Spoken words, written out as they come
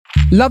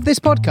Love this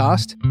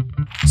podcast?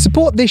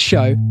 Support this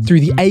show through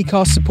the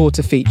Acast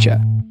supporter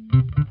feature.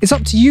 It's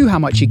up to you how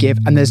much you give,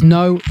 and there's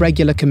no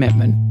regular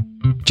commitment.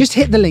 Just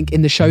hit the link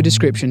in the show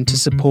description to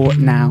support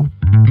now.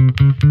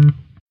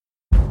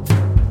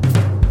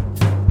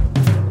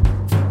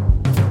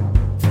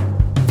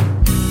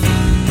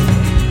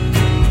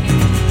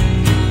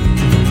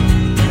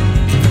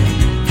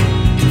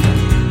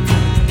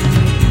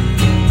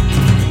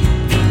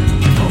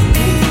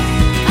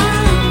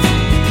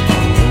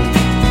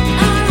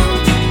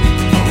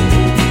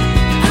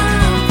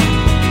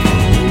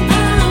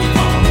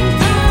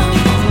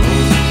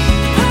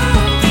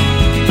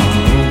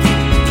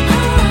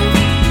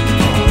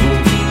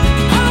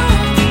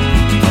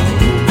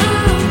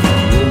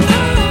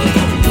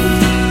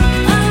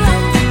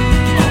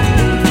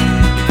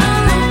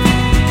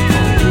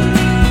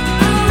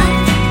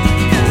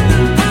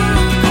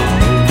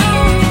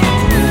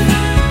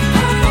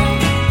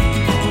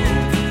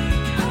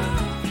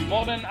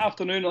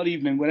 Afternoon or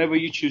evening, whenever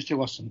you choose to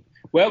listen.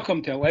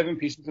 Welcome to 11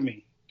 Pieces of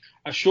Me,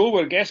 a show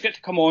where guests get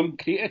to come on,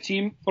 create a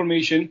team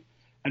formation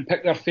and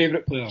pick their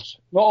favourite players.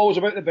 Not always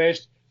about the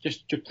best,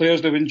 just the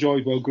players they've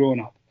enjoyed while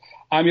growing up.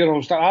 I'm your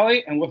host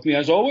Ali, and with me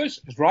as always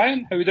is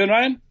Ryan. How are you doing,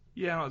 Ryan?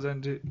 Yeah, not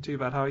doing too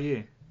bad. How are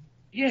you?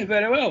 Yeah,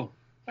 very well.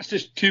 That's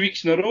just 2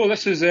 weeks in a row.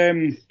 This is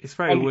it's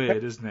very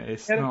weird, isn't it?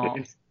 It's not,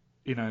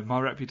 my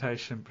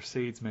reputation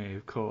precedes me,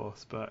 of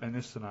course, but in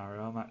this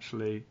scenario I'm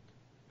actually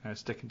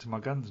sticking to my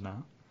guns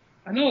now.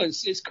 I know,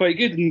 it's quite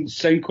good and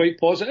sound quite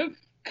positive.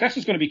 Chris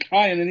is going to be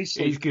crying in his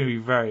sleep. He's going to be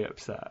very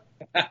upset.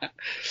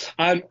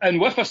 and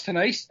with us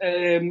tonight,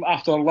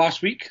 after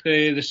last week,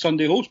 the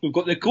Sunday host, we've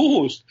got the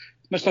co-host,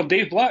 Mr.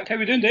 Dave Black. How are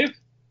you doing, Dave?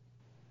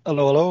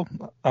 Hello.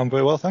 I'm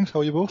very well, thanks.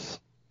 How are you both?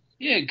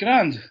 Yeah,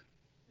 grand.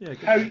 Yeah,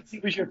 good. How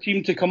was your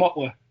team to come up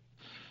with?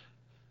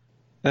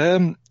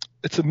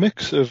 It's a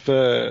mix of,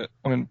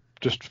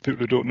 just for people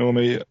who don't know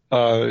me,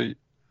 I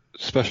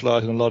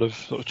specialise in a lot of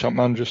sort of champ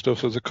manager stuff.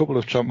 So there's a couple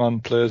of champ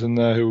man players in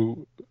there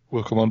who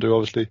will come on to,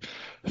 obviously,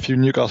 a few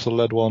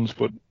Newcastle-led ones,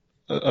 but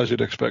as you'd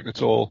expect,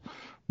 it's all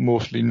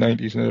mostly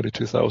 90s and early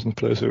 2000s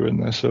players who are in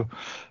there. So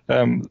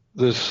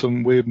there's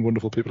some weird and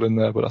wonderful people in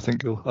there, but I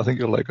think you'll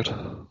like it.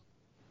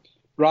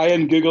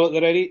 Ryan, Google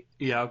it ready?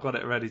 Yeah, I've got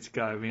it ready to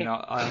go. I mean,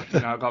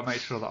 I've got to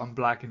make sure that I'm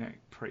blagging it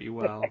pretty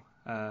well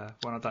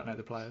when I don't know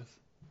the players.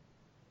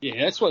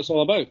 Yeah, that's what it's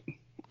all about.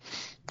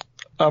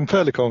 I'm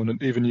fairly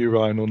confident even you,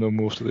 Ryan, will know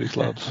most of these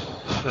lads.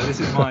 So this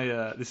is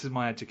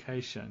my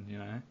education, you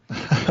know.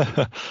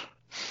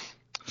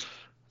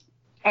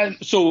 And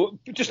so,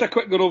 just a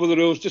quick go over the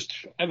rules.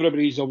 Just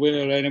everybody's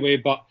aware anyway.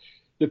 But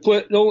the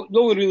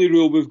only really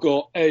rule we've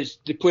got is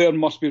the player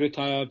must be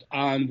retired,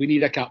 and we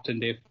need a captain.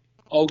 Dave,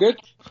 all good?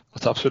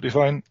 That's absolutely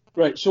fine.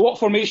 Right. So, what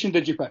formation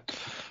did you pick?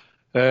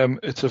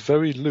 It's a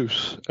very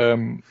loose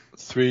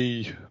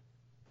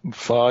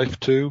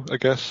 3-5-2, I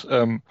guess.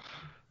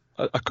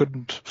 I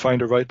couldn't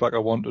find a right back I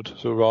wanted,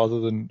 so rather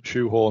than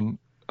shoehorn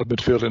a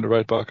midfielder into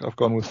right back, I've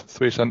gone with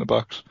 3 centre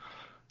backs,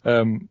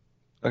 I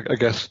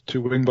guess 2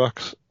 wing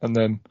backs, and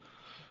then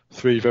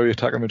 3 very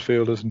attacking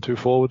midfielders and 2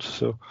 forwards.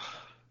 So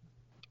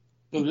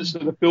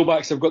the full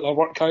backs have got their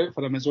work cut out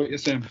for them, is what you're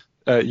saying?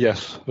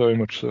 Yes, very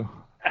much so.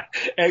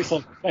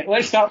 Excellent. Right,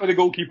 let's start with the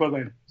goalkeeper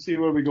then. See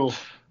where we go.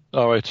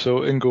 All right.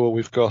 So in goal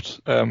we've got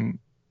Jose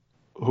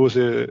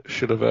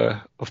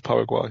Chilavert of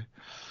Paraguay.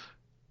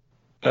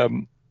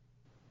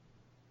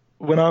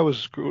 When I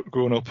was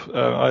growing up,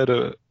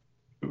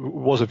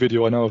 was a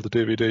video I know of the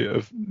DVD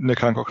of Nick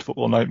Hancock's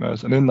Football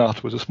Nightmares, and in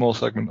that was a small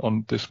segment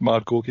on this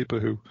mad goalkeeper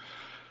who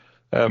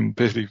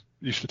basically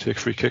used to take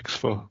free kicks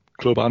for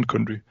club and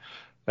country.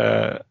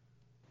 And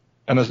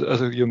as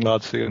a young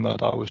lad seeing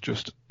that, I was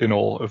just in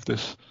awe of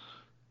this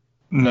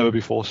never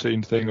before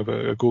seen thing of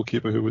a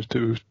goalkeeper who was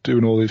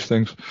doing all these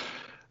things.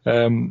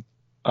 And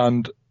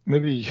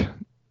maybe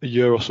a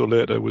year or so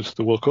later was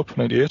the World Cup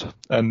 '98,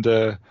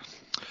 and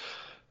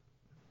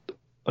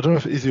I don't know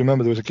if either you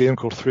remember, there was a game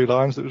called Three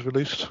Lions that was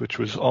released, which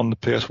was on the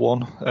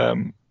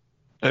PS1.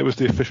 It was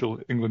the official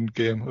England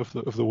game of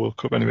the World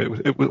Cup. Anyway,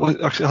 it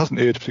actually hasn't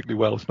aged particularly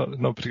well. It's not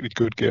a particularly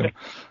good game,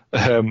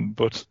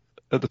 but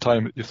at the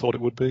time you thought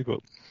it would be.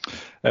 But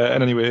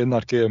and anyway, in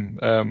that game,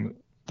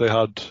 they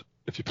had,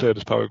 if you played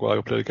as Paraguay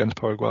or played against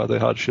Paraguay, they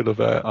had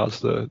Chilavert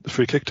as the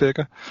free kick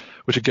taker,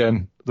 which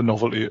again, the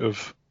novelty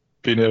of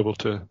being able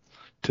to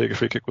take a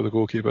free kick with a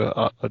goalkeeper,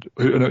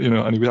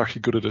 and he was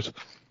actually good at it.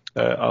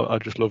 I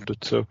just loved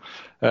it. So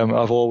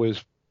I've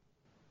always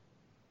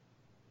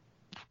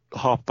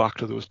harped back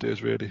to those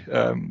days, really.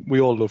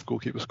 We all love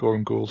goalkeepers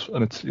scoring goals,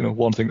 and it's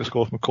one thing to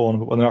score from a corner,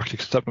 but when they're actually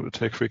stepping up to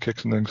take free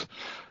kicks and things,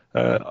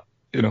 I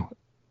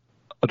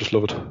just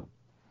love it.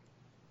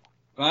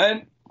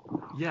 Ryan?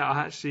 Yeah,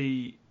 I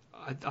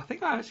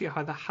think I actually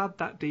either had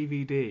that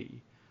DVD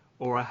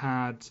or I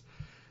had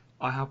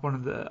one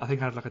of the, I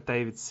think I had like a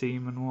David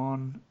Seaman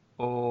one,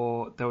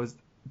 or there was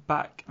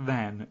back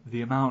then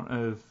the amount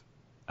of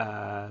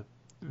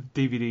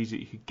DVDs that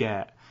you could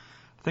get.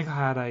 I think I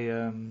had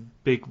a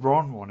Big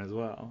Ron one as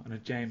well, and a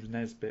James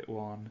Nesbitt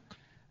one,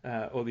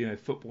 or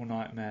football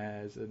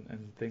nightmares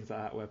and things like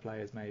that where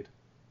players made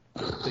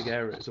big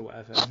errors or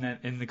whatever. And then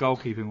in the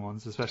goalkeeping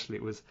ones, especially,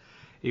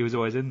 he was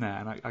always in there.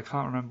 And I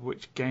can't remember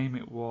which game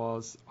it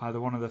was, either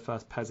one of the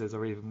first PESs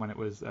or even when it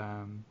was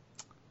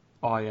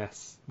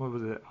IS. What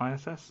was it?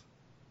 ISS?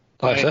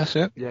 ISS,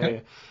 yeah.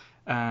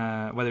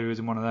 Yeah. Whether he was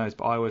in one of those,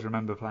 but I always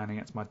remember playing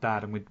against my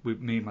dad, and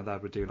me and my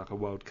dad would do like a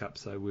World Cup,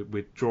 so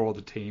we'd draw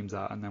the teams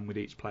out, and then we'd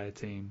each play a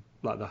team,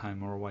 like the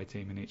home or away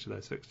team in each of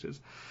those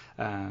fixtures.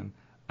 And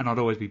I'd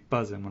always be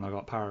buzzing when I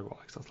got Paraguay,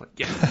 because I was like,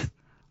 yes,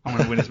 I'm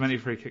going to win as many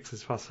free kicks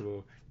as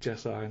possible,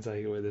 just so I can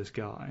take it with this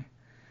guy.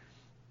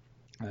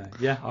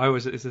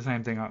 It's the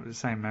same thing, the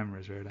same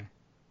memories, really.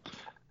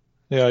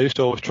 Yeah, I used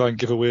to always try and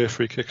give away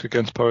free kicks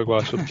against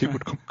Paraguay, so the keeper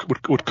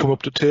would come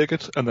up to take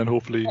it, and then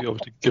hopefully,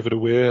 obviously, give it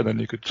away, and then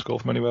you could score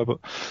from anywhere. But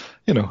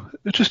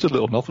it's just a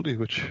little novelty,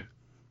 which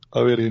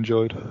I really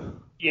enjoyed.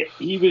 Yeah,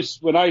 he was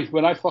when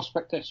I first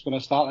picked this, when I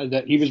started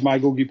it, he was my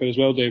goalkeeper as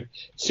well, Dave.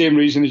 Same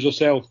reason as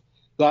yourself.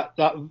 That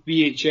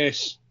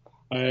VHS,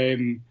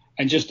 and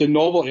just the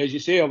novelty, as you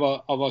say, of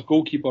a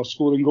goalkeeper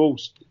scoring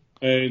goals.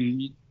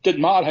 It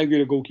didn't matter how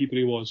good a goalkeeper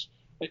he was.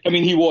 I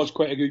mean, he was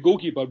quite a good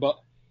goalkeeper, but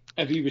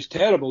if he was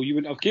terrible, you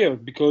wouldn't have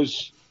cared,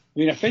 because,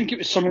 I think it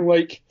was something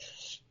like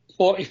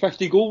 40,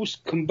 50 goals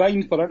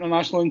combined for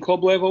international and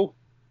club level.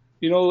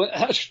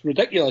 That's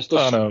ridiculous.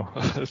 I know.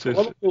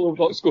 Liverpool have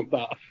not scored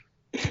that.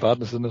 It's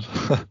madness, isn't it?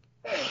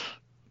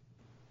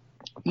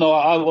 No,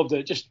 I loved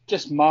it.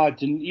 Just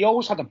mad. And he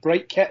always had a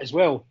bright kit as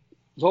well.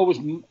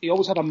 He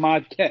always had a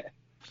mad kit.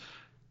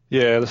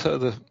 Yeah,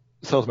 the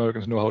South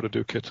Americans know how to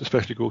do kits,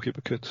 especially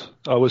goalkeeper kits.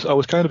 I was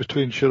kind of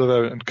between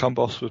Chilavert and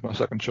Campos was my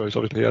second choice.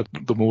 Obviously, he had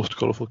the most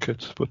colourful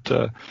kits,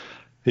 but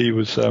he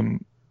was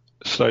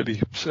slightly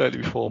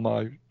before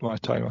my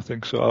time, I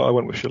think. So I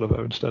went with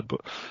Chilavert instead.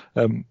 But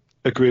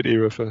a great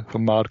era for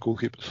mad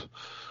goalkeepers.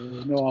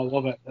 No, I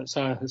love it. It's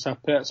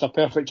a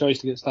perfect choice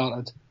to get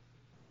started.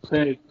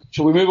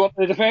 Shall we move on to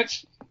the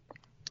defence?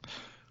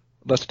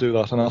 Let's do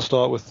that, and I'll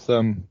start with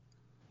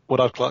what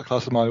I've classed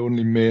as my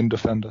only main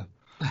defender.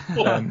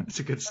 It's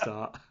a good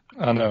start.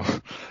 I know.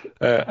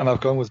 And I've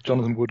gone with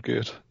Jonathan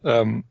Woodgate.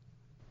 Now,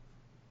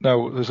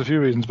 there's a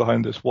few reasons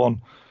behind this.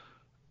 One,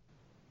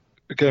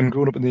 again,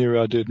 growing up in the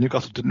era I did,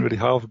 Newcastle didn't really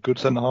have a good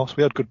centre-halves.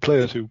 We had good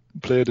players who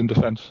played in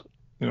defence.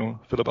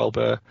 Philip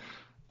Albert,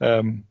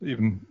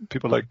 even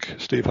people like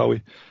Steve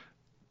Howie.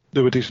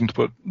 They were decent,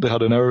 but they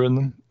had an error in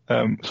them.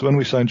 So when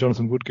we signed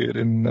Jonathan Woodgate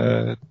in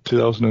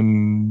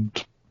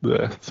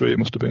 2003, it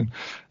must have been,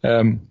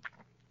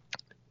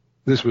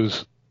 this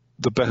was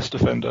the best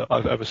defender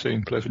I've ever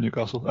seen play for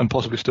Newcastle, and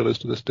possibly still is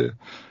to this day.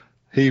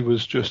 He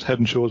was just head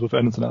and shoulders above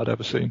anything I'd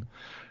ever seen,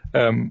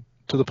 to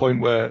the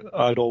point where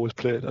I'd always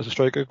played as a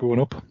striker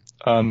growing up,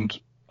 and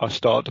I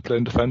started to play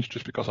in defence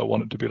just because I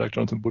wanted to be like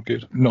Jonathan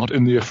Woodgate, not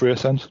in the Afrair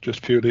sense,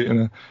 just purely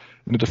in a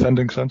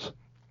defending sense.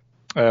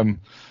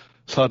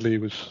 Sadly, he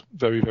was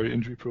very, very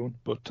injury prone,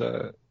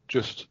 but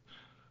just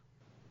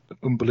an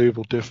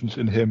unbelievable difference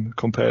in him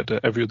compared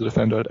to every other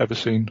defender I'd ever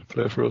seen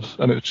play for us.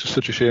 And it's just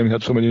such a shame he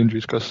had so many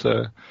injuries, because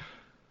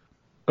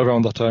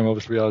around that time,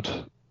 obviously, we had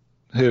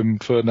him,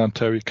 Ferdinand,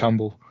 Terry,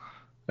 Campbell,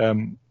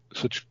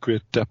 such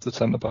great depth at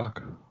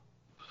centre-back.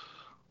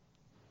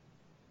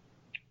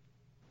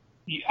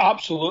 Yeah,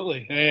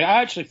 absolutely.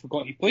 I actually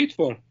forgot he played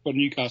for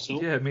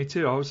Newcastle. Yeah, me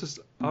too. I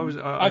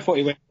thought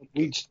he went for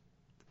Leeds.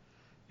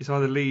 It's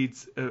either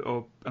Leeds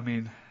or,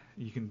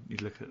 you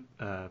look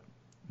at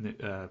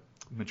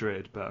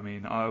Madrid, but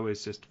I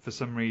always just, for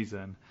some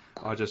reason,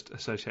 I just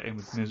associate him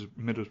with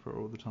Middlesbrough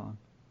all the time.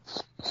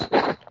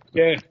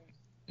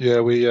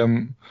 Yeah, we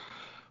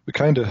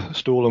kind of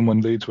stole him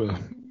when Leeds were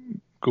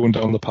going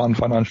down the pan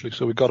financially,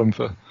 so we got him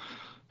for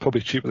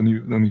probably cheaper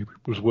than he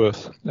was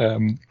worth.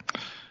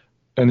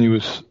 And he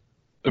was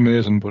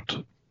amazing,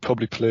 but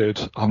probably played,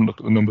 I haven't looked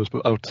at the numbers,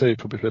 but I would say he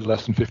probably played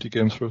less than 50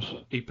 games for us.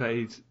 He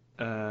played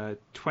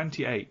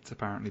 28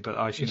 apparently, but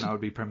I assume that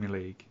would be Premier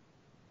League.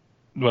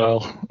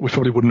 Well, we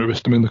probably wouldn't have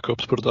risked him in the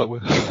cups, put it that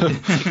way.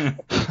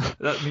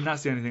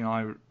 That's the only thing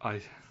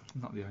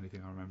not the only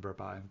thing I remember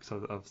about him,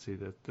 because obviously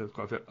there's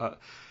quite a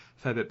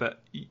fair bit,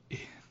 but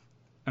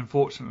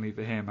unfortunately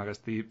for him, I guess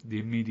the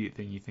immediate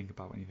thing you think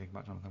about when you think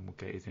about Jonathan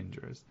Woodgate is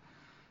injuries,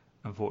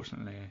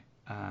 unfortunately.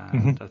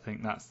 And I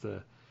think that's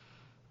the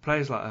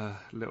players like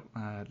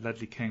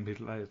Ledley King,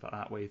 players like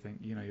that, where you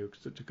think, you're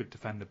such a good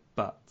defender,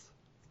 but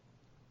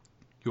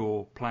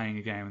you're playing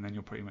a game and then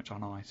you're pretty much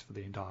on ice for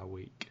the entire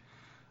week.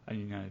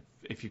 And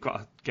if you've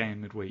got a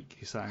game midweek,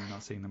 you're certainly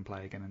not seeing them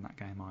play again in that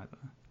game either.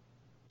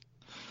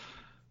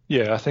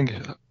 Yeah, I think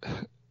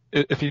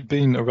if he'd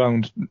been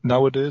around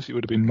nowadays, he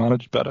would have been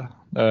managed better.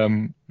 I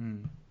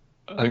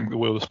think the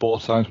World of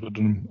Sports Science would have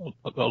done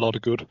a lot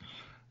of good.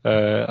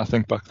 I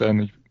think back then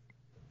he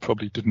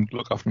probably didn't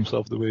look after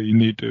himself the way you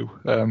need to,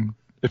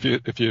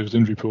 if he was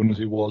injury prone as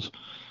he was,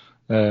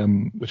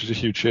 which is a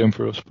huge shame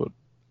for us. But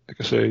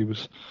like I say,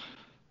 this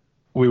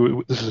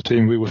is a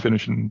team we were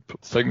finishing. I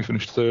think we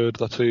finished third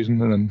that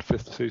season, and then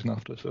fifth the season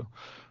after. So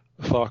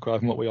far cry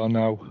from what we are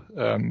now,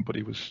 but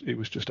he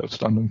was just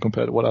outstanding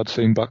compared to what I'd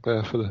seen back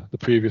there for the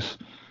previous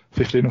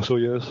 15 or so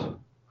years.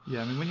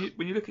 Yeah, I mean,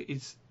 when you look at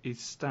his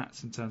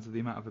stats in terms of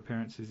the amount of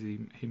appearances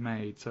he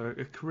made, so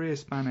a career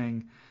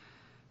spanning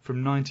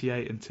from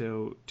 98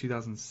 until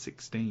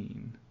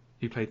 2016,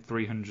 he played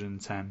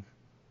 310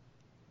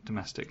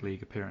 domestic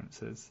league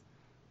appearances,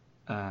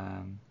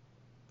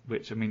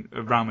 which, I mean,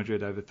 Real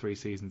Madrid over 3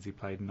 seasons he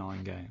played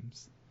 9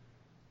 games,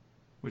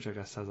 which I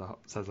guess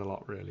says a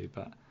lot really.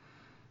 But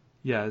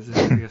yeah, it's,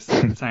 I guess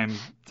the same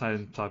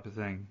type of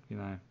thing,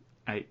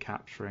 8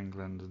 caps for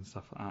England and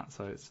stuff like that.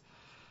 So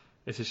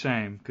it's a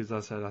shame because,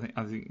 as I said,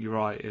 I think you're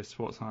right. If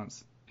Sports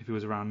Science, if he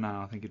was around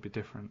now, I think it'd be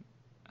different.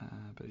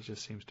 But it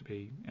just seems to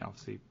be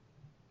obviously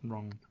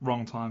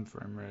wrong time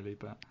for him really.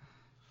 But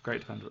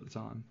great defender at the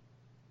time.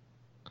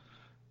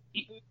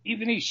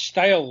 Even his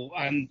style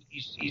and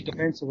his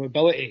defensive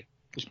ability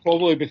was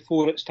probably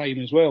before its time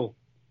as well.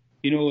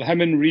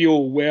 Him and Rio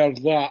were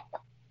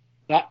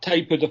that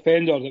type of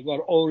defender that were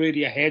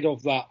already ahead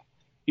of that.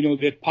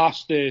 They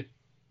passed the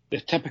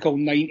typical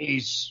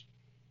 90s,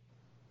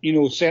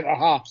 centre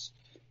halves.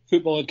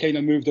 Football had kind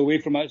of moved away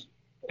from it,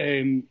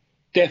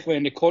 definitely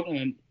in the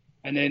continent,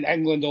 and then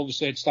England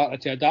obviously had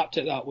started to adapt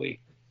it that way.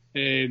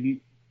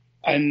 And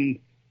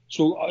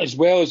so, as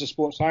well as the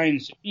Sports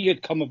Science, he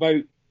had come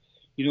about,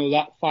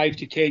 that 5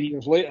 to 10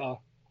 years later.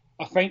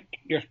 I think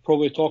you're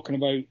probably talking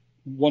about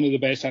one of the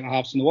best centre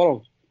halves in the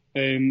world.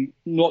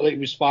 Not that he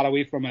was far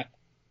away from it,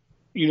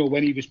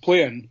 when he was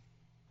playing,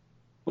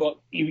 but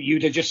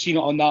you'd have just seen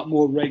it on that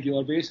more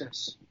regular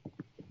basis.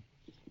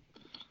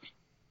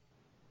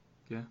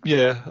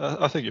 Yeah,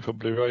 I think you're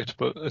probably right,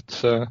 but it's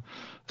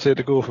say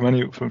to go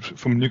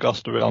from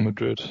Newcastle to Real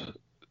Madrid,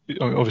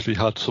 obviously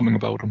had something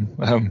about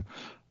him.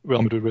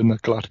 Real Madrid were in the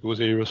Galacticos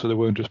era, so they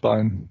weren't just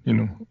buying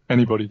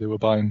anybody; they were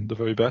buying the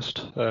very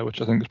best,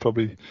 which I think is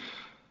probably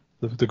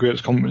the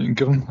greatest compliment you can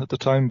give him at the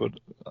time. But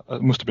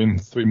it must have been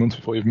 3 months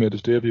before he made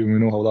his debut, and we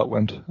know how that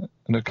went,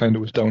 and it kind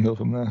of was downhill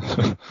from there.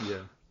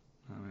 Yeah,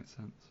 that makes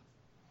sense.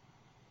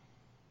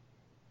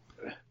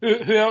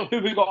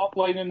 Who we got up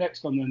lining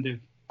next on then, Dave?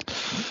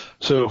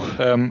 So,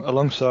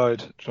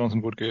 alongside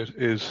Jonathan Woodgate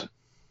is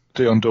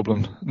Dion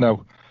Dublin.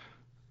 Now,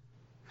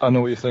 I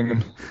know what you're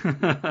thinking,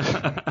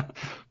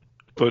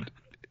 but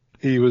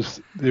he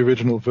was the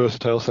original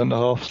versatile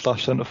centre-half /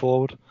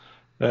 centre-forward.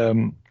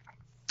 And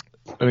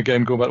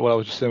again, going back to what I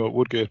was just saying about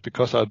Woodgate,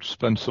 because I'd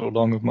spent so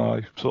long of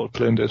my sort of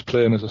playing days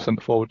playing as a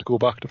centre-forward to go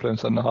back to playing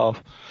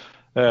centre-half,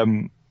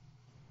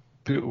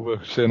 people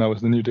were saying I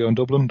was the new Dion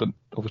Dublin, and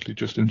obviously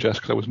just in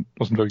jest because I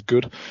wasn't very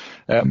good.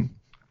 And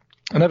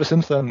ever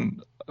since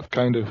then, I've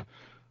kind of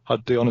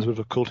had Dion as a bit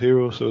of a cult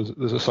hero, so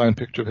there's a signed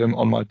picture of him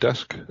on my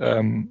desk,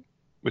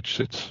 which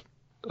sits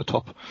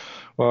atop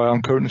where I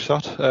am currently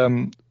sat.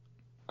 And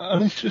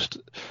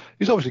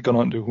he's obviously gone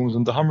on to do Homes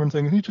and the Hammering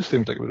thing, and he just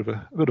seems like a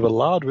bit of a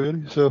lad,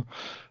 really. So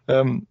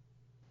I'm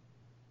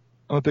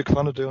a big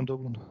fan of Dion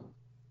Dublin.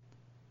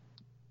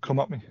 Come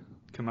at me.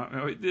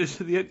 It's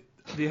the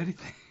only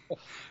thing.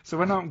 So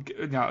when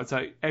it's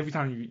like every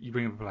time you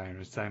bring up a player,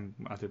 the same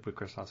I did with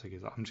Chris last week,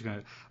 is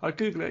I'll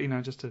Google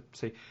it, just to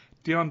see.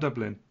 Dion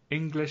Dublin,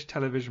 English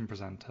television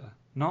presenter,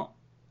 not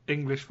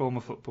English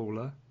former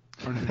footballer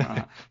or anything like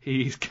that.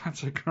 He's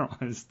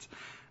categorised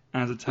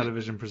as a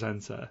television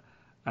presenter,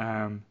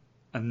 and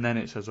then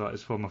it says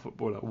his former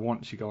footballer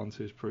once you go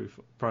onto his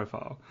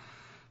profile.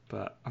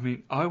 But I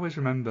mean, I always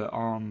remember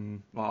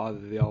on either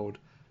the old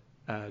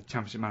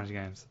Championship Manager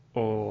games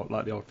or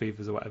like the old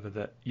FIFAs or whatever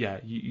that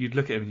you'd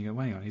look at him and you go,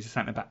 wait on, he's a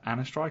centre back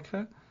and a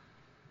striker,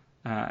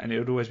 and it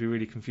would always be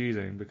really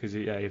confusing because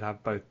he'd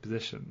have both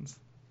positions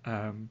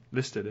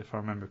listed if I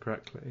remember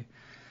correctly.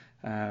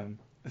 So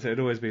it'd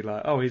always be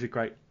like, oh, he's a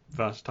great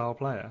versatile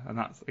player, and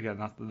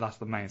that's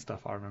the main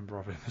stuff I remember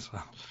of him as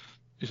well.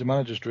 He's a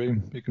manager's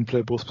dream. He can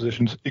play both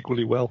positions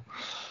equally well.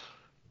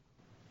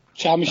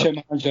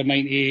 Championship Manager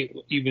 98,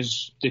 he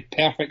was the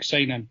perfect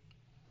signing.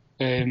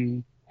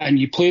 And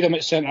you played him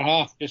at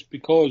centre-half just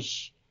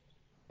because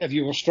if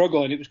you were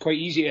struggling, it was quite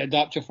easy to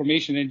adapt your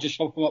formation and just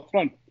shove him up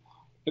front.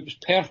 It was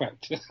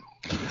perfect.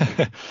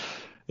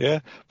 Yeah,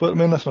 but I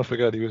mean, let's not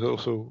forget, he was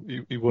also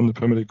he won the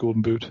Premier League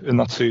Golden Boot in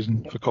that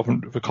season for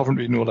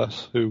Coventry, no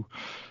less, who,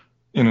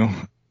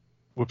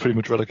 were pretty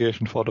much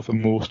relegation fodder for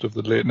most of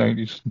the late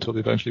 90s until they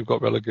eventually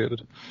got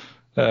relegated.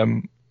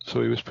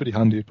 So he was pretty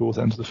handy at both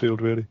ends of the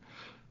field, really.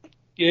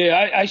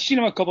 Yeah, I seen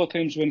him a couple of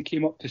times when he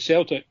came up to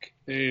Celtic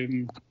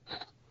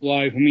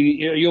live. I mean,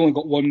 he only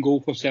got 1 goal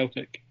for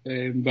Celtic,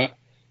 but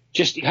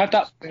just he had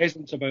that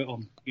presence about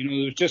him. There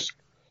was just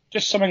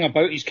something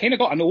about. He's kind of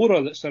got an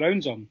aura that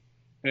surrounds him.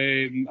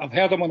 I've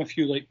heard him on a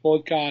few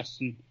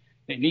podcasts and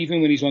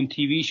even when he's on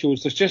TV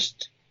shows, there's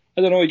just,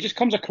 I don't know, he just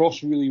comes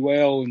across really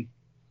well and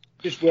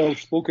just well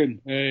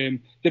spoken.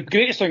 The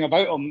greatest thing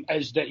about him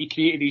is that he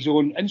created his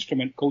own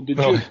instrument called the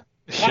Jude.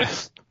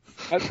 Yes.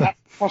 I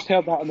first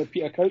heard that on the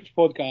Peter Crouch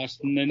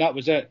podcast, and then that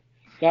was it.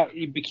 That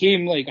he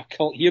became like a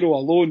cult hero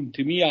alone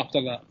to me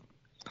after that.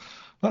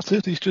 That's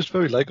it. He's just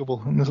very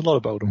likeable, and there's a lot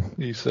about him.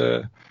 He's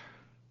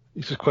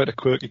He's just quite a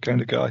quirky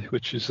kind of guy,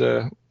 which is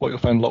what you'll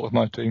find a lot with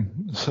my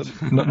team. So,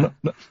 not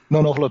an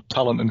awful lot of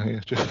talent in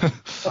here.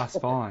 That's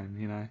fine,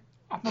 you know.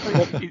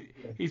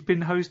 He's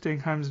been hosting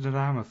Homes and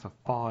Adama for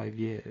 5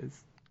 years.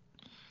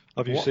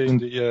 Have you seen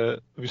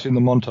the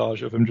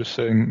montage of him just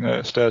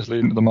saying stairs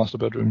leading to the master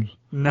bedrooms?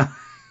 No.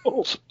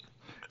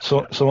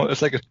 So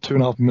it's like a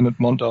 2.5 minute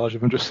montage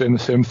of him just saying the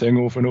same thing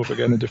over and over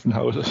again in different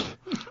houses.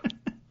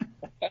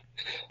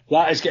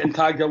 That is getting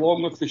tagged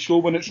along with the show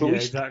when it's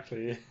released. Yeah,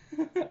 exactly.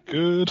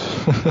 Good.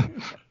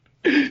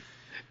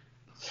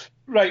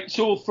 Right,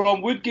 so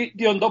from Woodgate,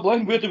 Dion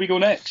Dublin, where do we go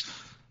next?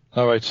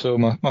 All right, so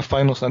my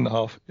final centre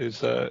half is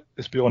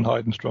Bjorn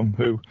Heidenstrom,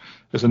 who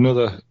is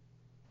another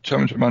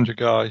Championship manager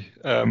guy.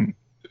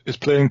 His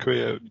playing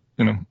career,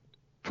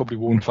 probably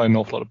won't find an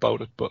awful lot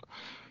about it, but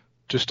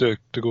just to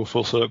go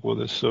full circle with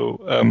this.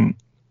 So,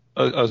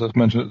 as I've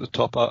mentioned at the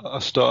top,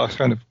 I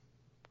kind of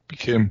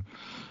became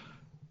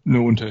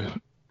known to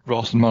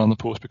Ross and Man on the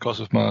Post because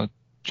of my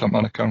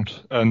Champman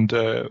account, and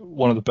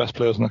one of the best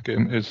players in that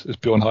game is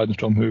Bjorn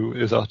Heidenstrom, who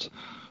is at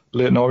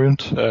Leyton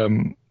Orient.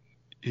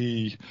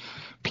 He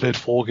played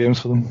 4 games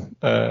for them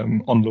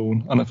on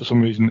loan, and for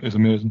some reason is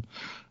amazing.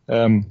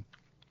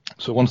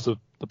 So once the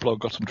blog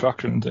got some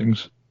traction and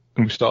things,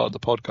 and we started the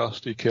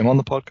podcast, he came on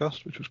the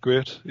podcast, which was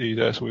great.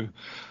 So we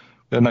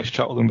had a nice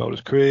chat with him about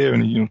his career,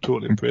 and he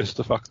totally embraced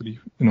the fact that he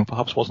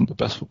perhaps wasn't the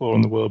best footballer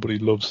in the world, but he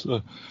loves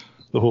the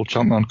whole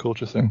Champman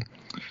culture thing.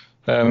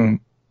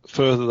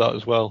 Further that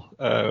as well,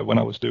 when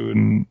I was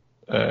doing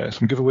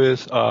some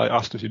giveaways, I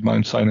asked if he'd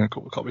mind signing a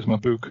couple of copies of my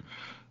book,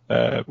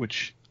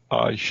 which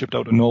I shipped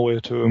out to Norway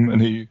to him,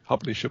 and he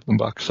happily shipped them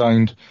back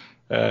signed,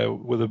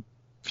 with a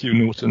few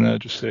notes in there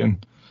just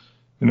saying,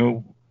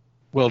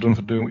 well done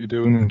for doing what you're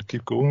doing and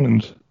keep going.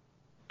 And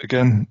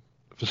again,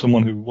 for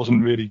someone who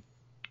wasn't really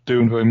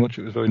doing very much,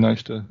 it was very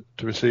nice to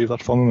receive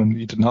that from him, and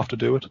he didn't have to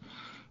do it.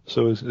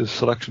 So his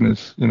selection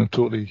is,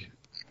 totally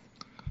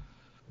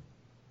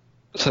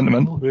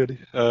sentimental, really,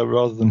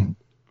 rather than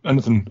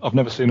anything. I've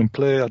never seen him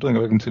play. I don't think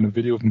I've even seen a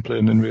video of him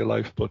playing in real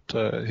life, but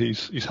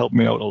he's helped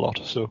me out a lot.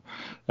 So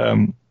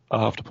I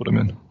have to put him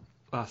in.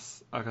 I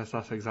guess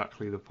that's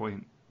exactly the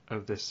point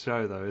of this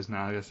show, though, isn't it?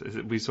 I guess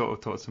we sort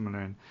of talked similar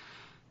in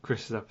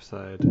Chris's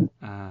episode,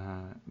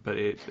 but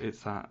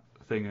it's that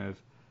thing of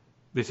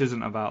this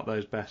isn't about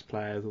those best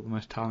players or the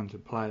most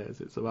talented players.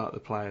 It's about the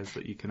players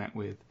that you connect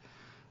with.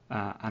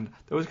 And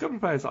there was a couple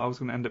of players that I was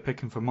going to end up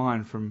picking for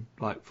mine from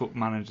like Football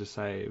Manager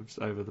saves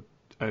over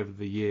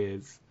the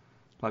years,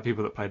 like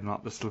people that played in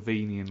like the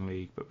Slovenian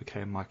league but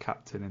became my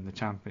captain in the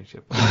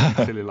Championship,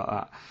 or silly like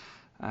that.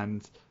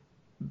 And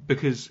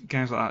because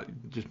games like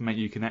that just make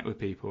you connect with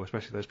people,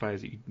 especially those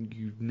players that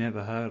you've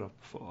never heard of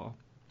before,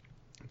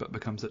 but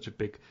become such a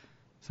big,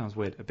 sounds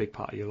weird, a big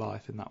part of your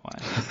life in that way.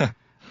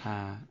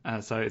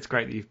 So it's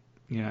great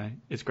that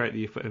it's great that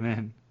you put him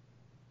in.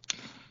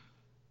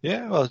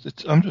 Yeah, well,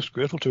 I'm just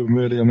grateful to him,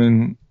 really. I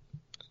mean,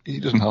 he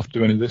doesn't have to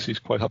do any of this. He's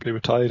quite happily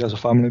retired, has a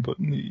family, but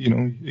he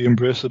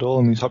embraced it all,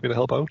 and he's happy to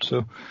help out.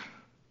 So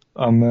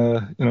I'm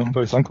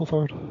very thankful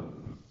for it.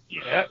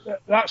 Yeah,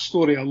 that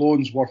story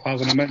alone's worth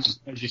having him in,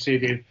 as you say,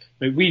 Dave.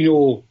 Like, we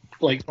know,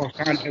 like,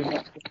 how much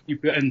you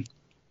put in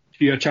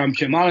to your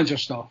Championship Manager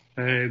stuff,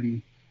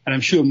 and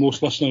I'm sure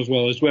most listeners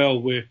will as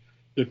well, with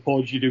the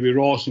pods you do with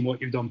Ross and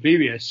what you've done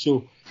previous.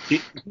 So to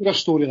hear a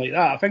story like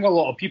that, I think a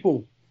lot of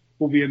people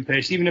will be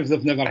impressed, even if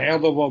they've never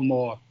heard of him,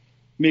 or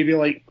maybe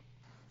like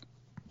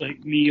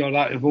me or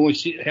that have only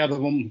heard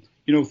of him,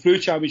 through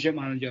Championship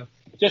Manager.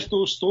 Just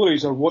those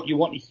stories are what you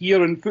want to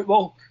hear in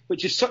football,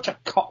 which is such a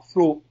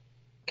cutthroat,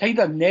 kind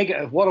of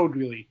negative world,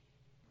 really.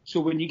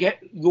 So when you get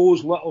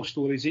those little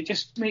stories, it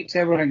just makes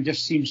everything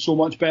just seem so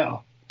much better.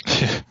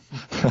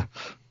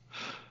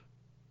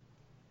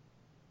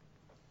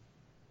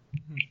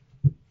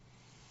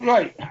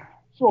 Right.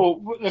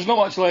 So there's not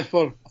much left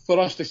for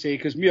us to say,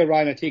 because me or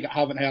Ryan, I take it,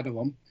 haven't heard of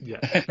him.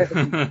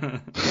 Yeah.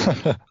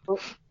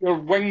 Your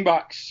wing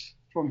backs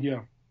from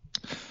here.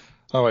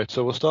 All right,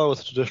 so we'll start with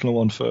the traditional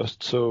one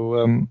first.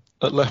 So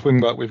at left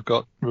wing back, we've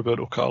got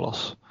Roberto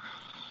Carlos.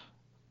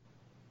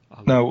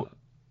 Now,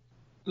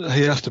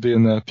 he has to be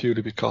in there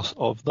purely because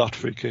of that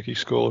free kick he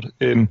scored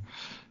in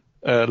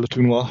Le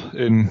Tournoi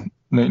in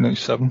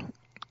 1997.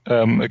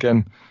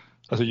 Again,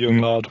 as a young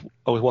lad,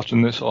 I was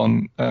watching this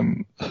on.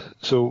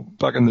 So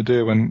back in the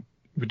day when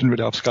we didn't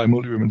really have Sky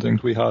Multiroom and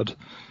things, we had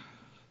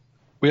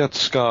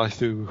Sky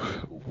through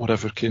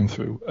whatever came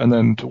through, and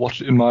then to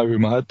watch it in my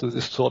room, I had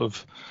this sort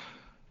of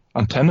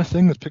antenna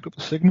thing that picked up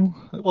the signal.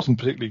 It wasn't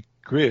particularly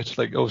great.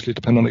 Like, obviously,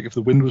 depending on if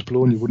the wind was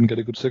blowing, you wouldn't get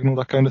a good signal,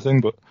 that kind of thing.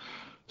 But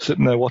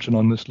sitting there watching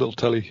on this little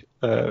telly,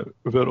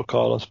 Roberto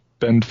Carlos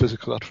bend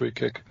physical that free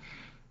kick,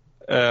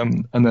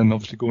 and then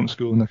obviously going to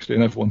school the next day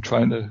and everyone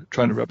trying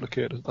to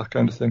replicate it, that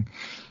kind of thing.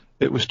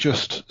 It was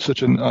just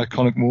such an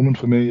iconic moment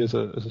for me as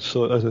a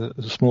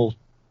small,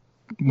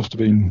 must have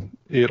been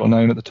 8 or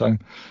 9 at the time,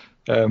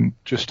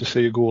 just to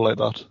see a goal like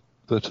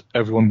that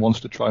everyone wants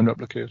to try and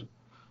replicate.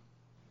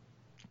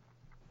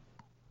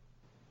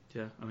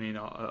 Yeah, I mean,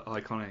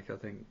 iconic, I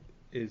think,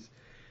 is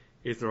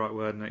is the right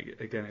word. And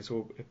again, it's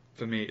all,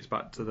 for me, it's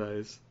back to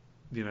those,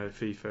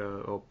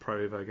 FIFA or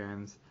Pro Evo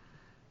games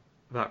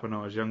back when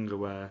I was younger,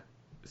 where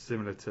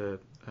similar to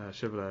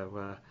Chevalier,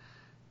 where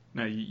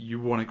you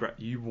want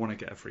to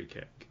get a free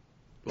kick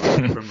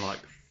from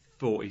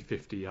 40,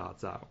 50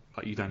 yards out.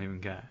 You don't even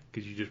care,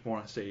 because you just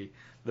want to see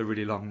the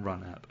really long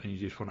run up, and you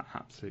just want to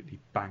absolutely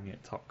bang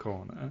it top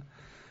corner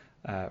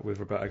with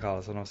Roberto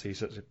Carlos. And obviously he's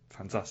such a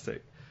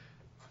fantastic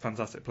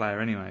player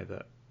anyway,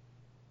 that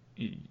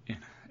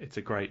it's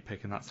a great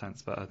pick in that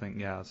sense. But I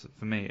think,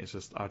 for me, it's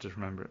just, I just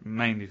remember it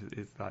mainly,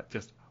 it's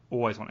just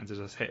always wanting to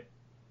just hit.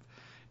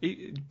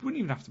 It wouldn't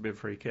even have to be a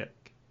free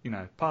kick,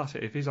 pass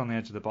it. If he's on the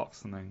edge of the box,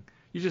 something,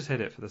 you just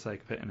hit it for the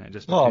sake of hitting it,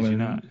 just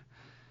because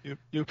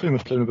You're pretty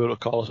much playing Roberto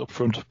Carlos up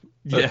front.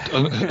 Yeah.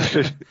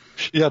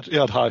 He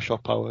had high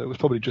shot power. It was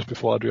probably just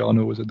before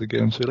Adriano was in the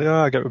game, so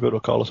get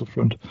Roberto Carlos up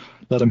front,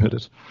 let him hit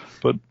it.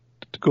 But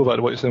to go back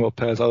to what you're saying about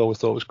Pairs, I always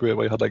thought it was great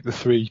where you had the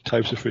three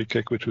types of free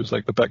kick, which was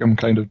the Beckham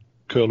kind of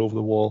curl over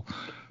the wall.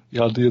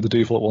 You had the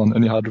default one,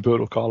 and you had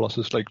Roberto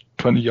Carlos's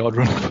 20-yard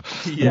run up.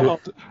 Yeah.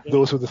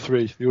 Those were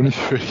the only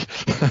three.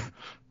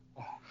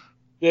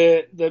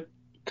 The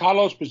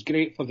Carlos was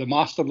great for the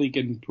Master League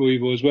in Pro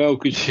Evo as well,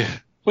 because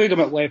played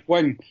him at left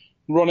wing,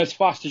 run as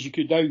fast as you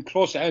could down,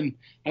 cross it in,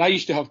 and I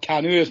used to have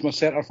Canu as my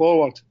centre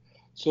forward.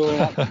 So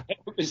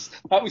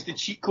that was the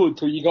cheat code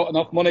till you got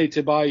enough money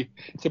to buy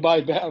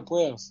better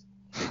players.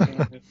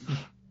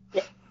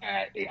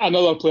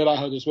 Another player I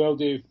had as well,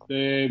 Dave,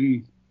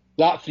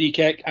 that free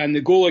kick and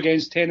the goal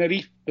against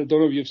Tenerife. I don't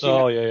know if you've seen it.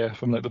 Oh yeah,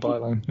 from the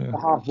byline. Yeah. The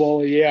half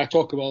volley, I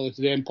talk about it.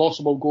 The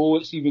impossible goal.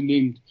 It's even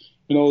named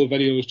in all the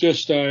videos.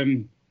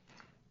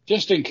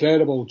 Just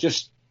incredible.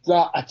 Just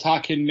that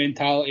attacking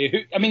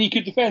mentality. He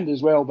could defend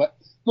as well, but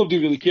nobody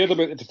really cared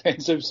about the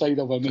defensive side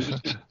of him.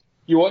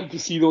 You wanted to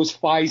see those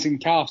thighs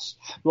and calves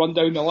run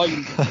down the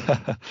line.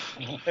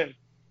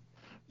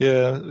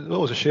 Yeah, it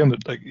was a shame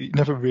that he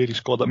never really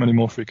scored that many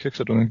more free kicks,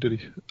 I don't think, did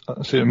he?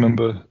 I seem to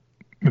remember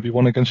maybe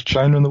one against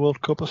China in the World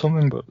Cup or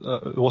something, but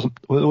it wasn't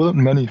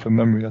many from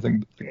memory, I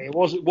think. It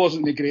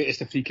wasn't the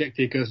greatest of free kick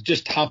takers,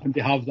 just happened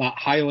to have that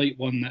highlight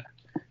one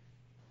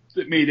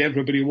that made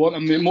everybody want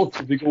him. Most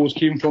of the goals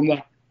came from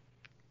that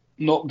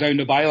knock down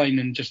the byline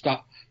and just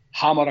that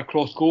hammer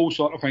across goal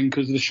sort of thing,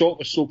 because the shot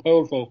was so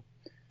powerful.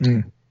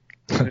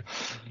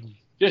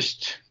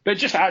 just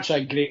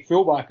actually a great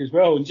fullback as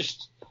well, and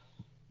just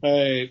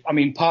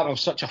part of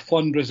such a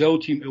fun Brazil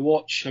team to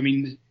watch.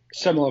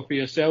 Similar for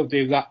yourself,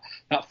 Dave, that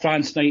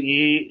France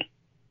 '98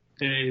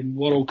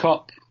 World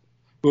Cup,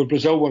 where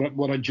Brazil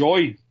were a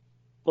joy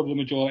for the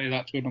majority of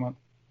that tournament.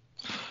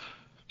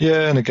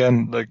 Yeah, and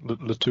again, Le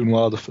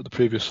Tournoi the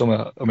previous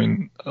summer, I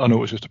know it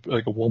was just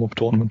a warm-up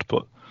tournament,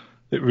 but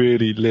it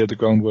really laid the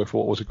groundwork for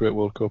what was a great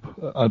World Cup.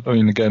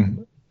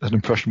 Again, as an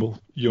impressionable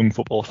young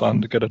football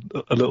fan, to get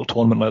a little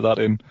tournament like that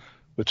in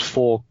with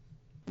four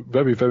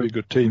very, very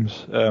good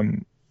teams,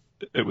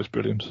 it was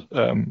brilliant.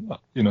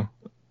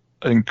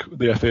 I think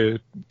the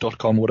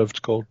FA.com, whatever it's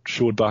called,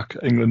 showed back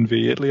England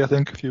v Italy, I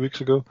think, a few weeks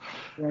ago,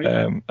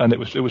 right. And it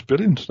was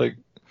brilliant.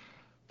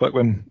 Back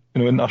when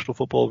international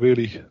football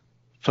really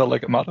felt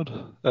like it mattered.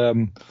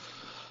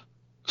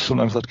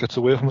 Sometimes that gets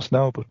away from us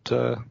now, but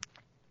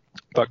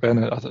back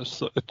then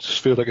it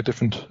just feels like a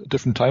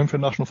different time for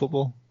national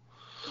football.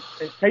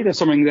 It's kind of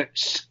something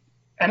that's,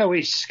 in a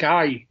way,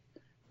 Sky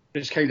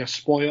has kind of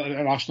spoiled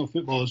international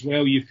football as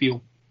well, you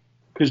feel.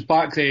 Because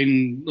back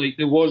then,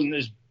 there wasn't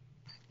as...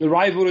 The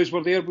rivalries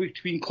were there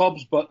between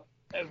clubs, but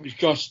it was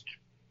just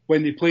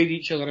when they played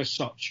each other as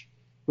such.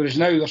 Whereas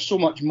now there's so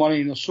much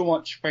money and there's so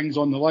much things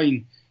on the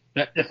line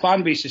that the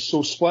fan base is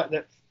so split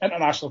that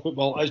international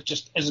football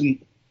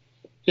isn't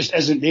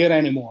there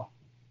anymore.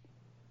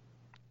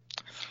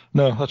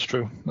 No, that's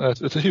true.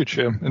 It's a huge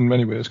shame in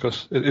many ways,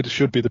 because it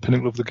should be the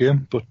pinnacle of the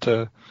game,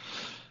 but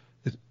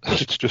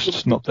it's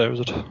just not there, is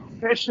it?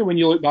 Especially when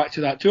you look back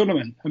to that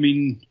tournament.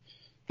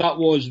 That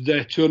was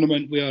the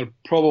tournament where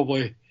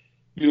probably,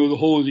 the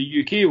whole of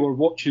the UK were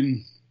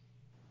watching.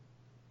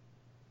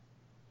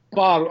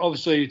 Bar,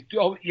 obviously,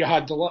 you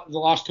had the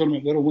last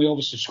tournament where only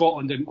obviously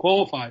Scotland didn't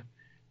qualify.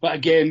 But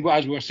again,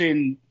 as we were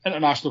saying,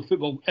 international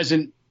football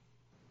isn't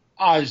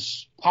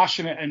as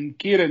passionate and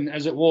caring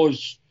as it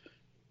was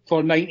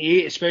for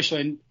 '98,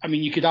 especially.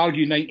 You could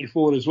argue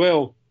 '94 as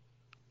well.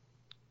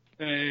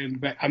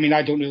 But I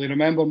don't really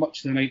remember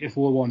much of the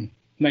 '94 one.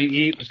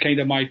 '98 was kind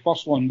of my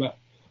first one, but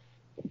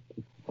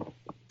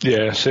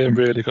yeah, same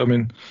really.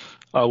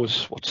 I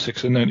was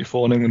 6 in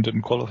 '94 and England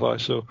didn't qualify,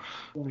 so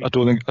right. I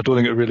don't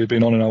think it really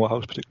been on in our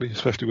house particularly,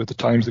 especially with the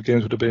times the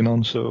games would have been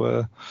on.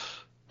 So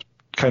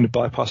kind of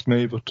bypassed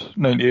me. But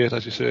 '98,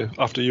 as you say,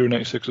 after Euro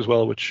 '96 as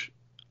well, which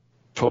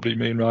probably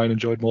me and Ryan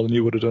enjoyed more than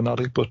you would have done,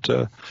 Ali. But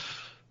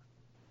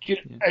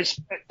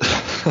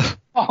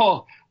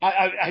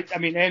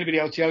anybody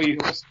will tell you,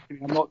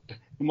 I'm not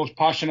the most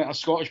passionate a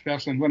Scottish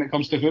person when it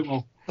comes to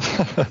football.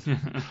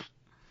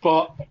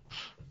 But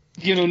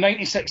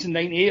 96 and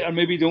 98 are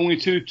maybe the only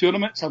two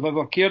tournaments I've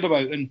ever cared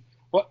about, and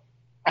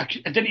I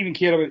didn't even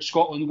care about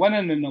Scotland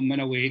winning in them in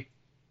a way.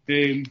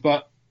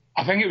 But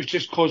I think it was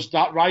just because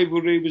that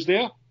rivalry was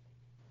there,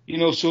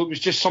 so it was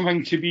just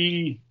something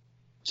to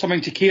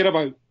care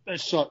about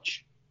as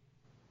such.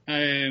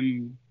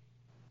 And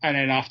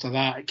then after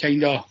that, it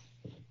kind of,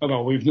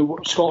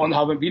 Scotland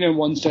haven't been in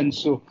one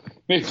since, so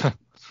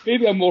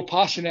maybe I'm more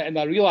passionate and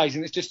I realise,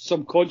 and it's just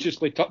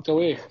subconsciously tucked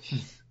away.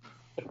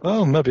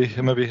 Well, maybe.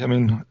 I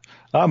mean,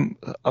 I'm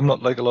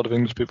not like a lot of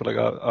English people. Like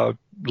I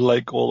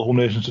like all the home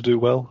nations to do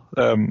well.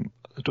 I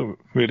don't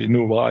really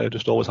know why. I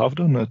just always have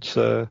done. It's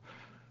I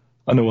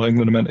know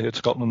England are meant to hate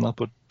Scotland and that,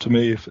 but to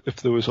me, if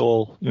there was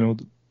all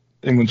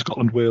England,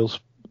 Scotland, Wales,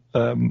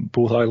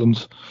 both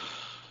islands,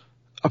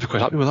 I'd be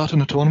quite happy with that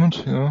in a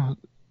tournament.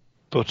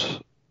 But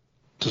it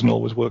doesn't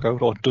always work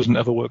out, or it doesn't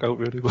ever work out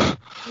really. It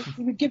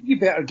would give you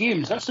better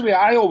games. That's the way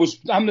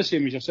I'm the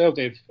same as yourself,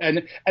 Dave.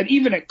 And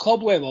even at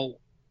club level,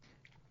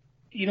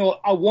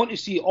 I want to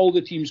see all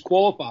the teams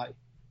qualify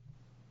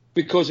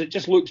because it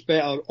just looks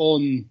better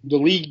on the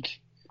league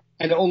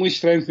and it only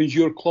strengthens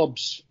your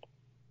club's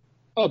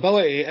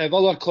ability. If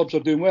other clubs are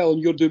doing well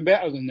and you're doing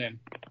better than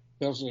them,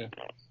 personally,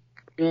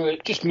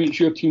 it just makes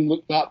your team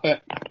look that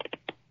bit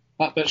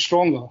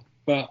stronger.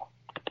 But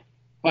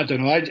I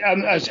don't know.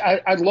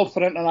 I'd love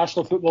for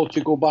international football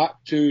to go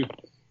back to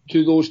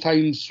those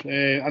times.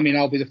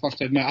 I'll be the first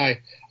to admit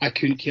I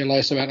couldn't care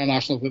less about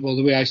international football.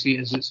 The way I see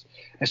it is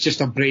it's just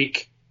a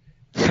break.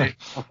 A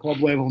club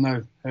level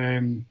now.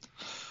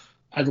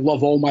 I'd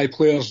love all my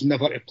players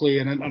never to play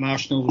in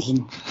internationals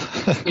and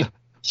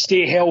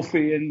stay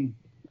healthy and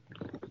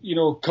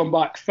come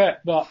back fit.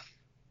 But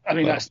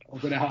that's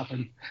not going to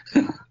happen.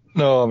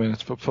 No,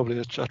 it's probably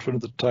a chat for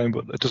another time,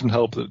 but it doesn't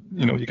help that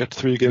you get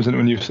 3 games into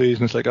a new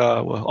season. It's like we're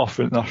off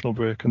for international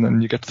break, and then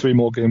you get 3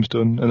 more games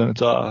done, and then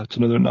it's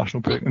another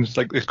international break, and it's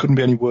like it couldn't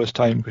be any worse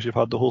time because you've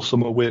had the whole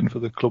summer waiting for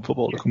the club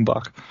football to come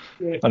back,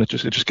 and it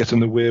just gets in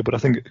the way. But I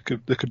think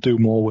they could do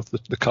more with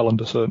the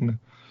calendar certainly.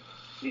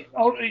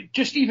 Or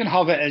just even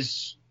have it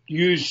as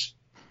use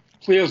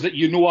players that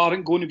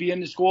aren't going to be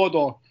in the squad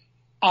or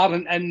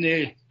aren't in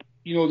the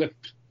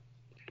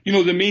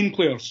the main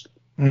players.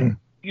 Mm.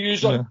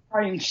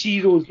 Try and see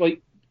those, like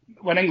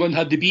when England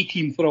had the B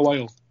team for a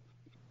while,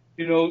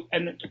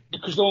 and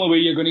because the only way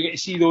you're going to get to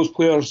see those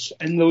players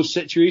in those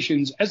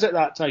situations is at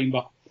that time.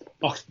 But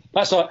I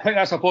think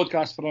that's a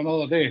podcast for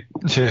another day.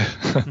 Yeah.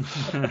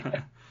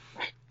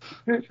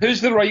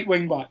 Who's the right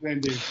wing back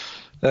then, Dave?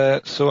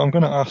 So I'm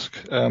going to ask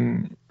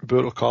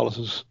Roberto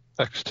Carlos's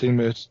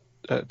ex-teammate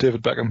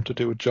David Beckham to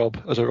do a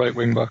job as a right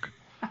wing back.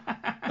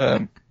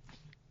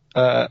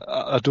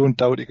 I don't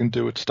doubt he can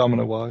do it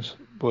stamina-wise,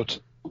 but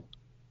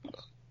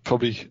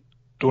probably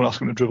don't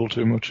ask him to dribble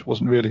too much.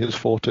 Wasn't really his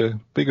forte.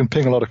 But he can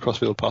ping a lot of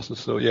crossfield passes,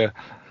 so yeah,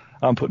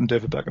 I'm putting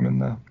David Beckham in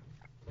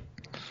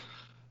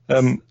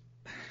there.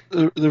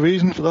 The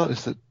reason for that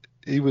is that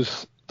he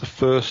was the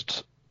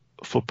first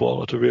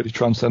footballer to really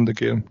transcend the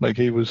game. Like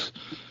he was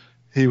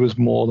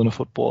more than a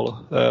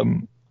footballer,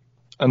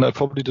 and I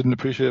probably didn't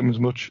appreciate him as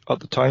much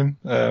at the time.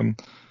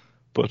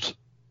 But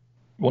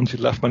once he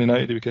left Man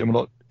United, he became a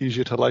lot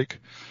easier to like.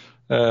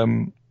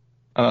 And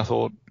I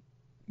thought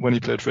when he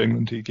played for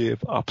England, he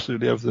gave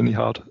absolutely everything he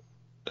had.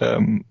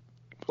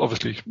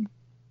 Obviously,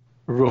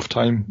 a rough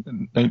time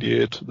in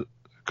 '98,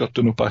 got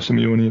done up by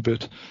Simeone a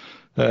bit.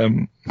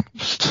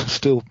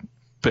 Still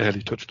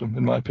barely touched him,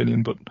 in my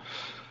opinion, but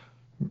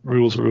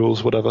rules are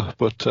rules, whatever.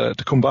 But to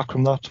come back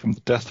from that, from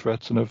the death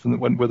threats and everything that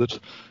went with it,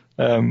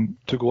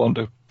 to go on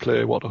to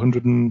play,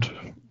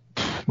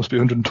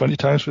 120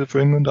 times for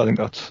England, I think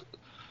that's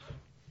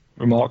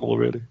remarkable,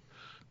 really.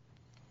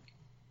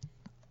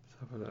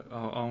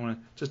 I want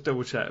to just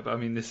double check, but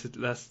let's be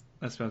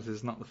honest, this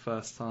is not the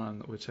first time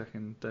that we're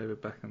checking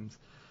David Beckham's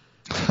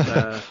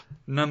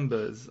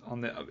numbers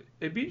on the.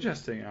 It'd be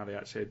interesting, Ali,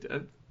 actually,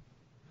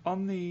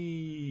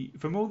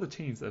 from all the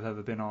teams that have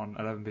ever been on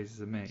 11 Pieces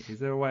of Me, is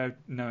there a way of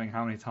knowing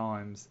how many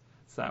times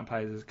certain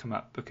players have come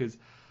up? Because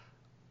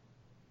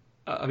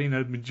a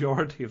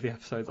majority of the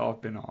episodes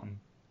I've been on,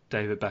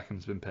 David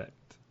Beckham's been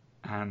picked,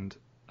 and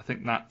I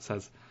think that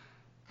says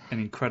an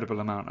incredible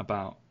amount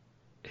about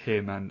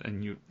him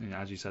and you know,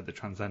 as you said, the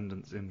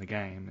transcendence in the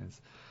game is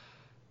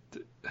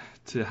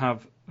to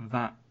have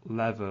that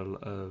level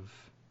of,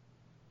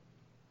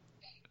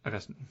 I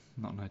guess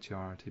not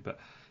notoriety, but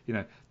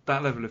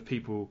that level of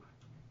people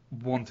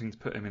wanting to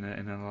put him in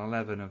an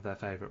 11 of their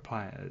favourite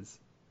players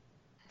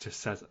just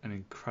says an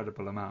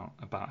incredible amount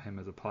about him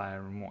as a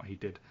player and what he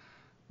did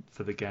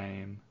for the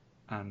game,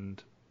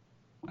 and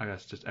I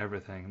guess just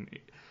everything.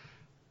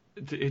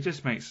 It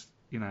just makes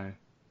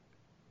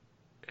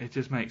it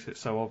just makes it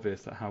so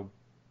obvious that how,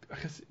 I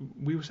guess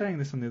we were saying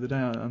this on the other day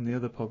on the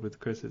other pod with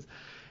Chris, is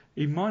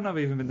he might not have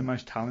even been the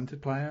most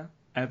talented player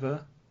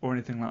ever or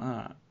anything like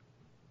that,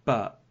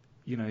 but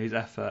his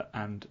effort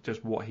and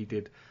just what he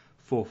did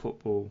for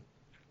football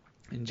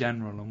in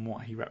general and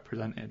what he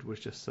represented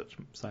was just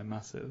so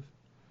massive.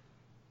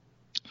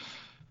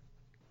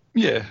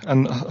 Yeah,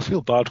 and I feel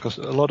bad because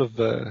a lot of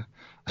bad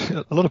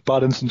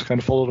incidents kind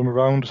of followed him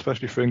around,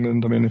 especially for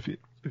England. If you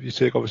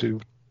take obviously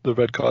the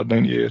red card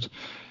in '98,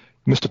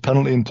 missed a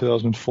penalty in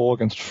 2004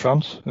 against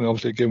France, and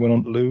obviously a game went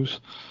on to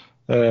lose.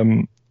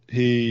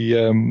 He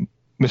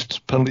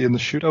missed penalty in the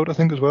shootout, I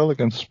think, as well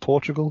against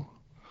Portugal.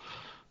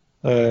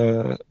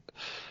 And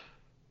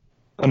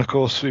of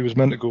course, he was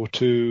meant to go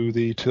to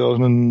the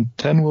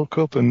 2010 World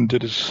Cup and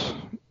did his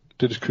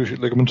cruciate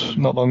ligament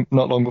not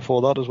long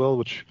before that as well,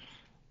 which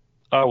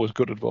I was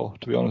gutted for,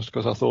 to be honest,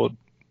 because I thought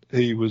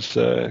he was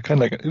like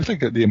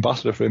the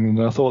ambassador for England,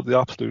 and I thought the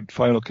absolute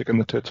final kick in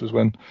the tits was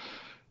when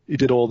he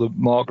did all the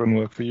marketing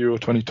work for the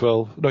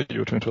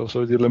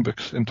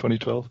Olympics in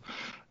 2012,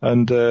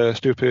 and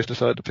Stuart Pearce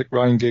decided to pick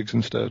Ryan Giggs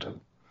instead,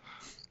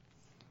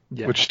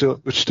 which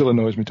still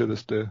annoys me to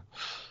this day.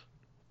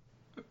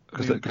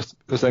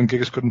 Because then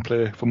Giggs couldn't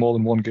play for more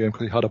than one game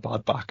because he had a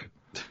bad back.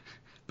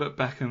 But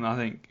Beckham, I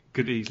think,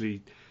 could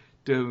easily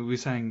do. We were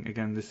saying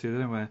again this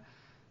year where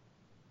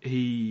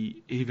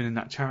he, even in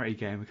that charity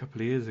game a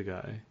couple of years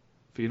ago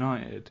for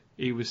United,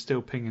 he was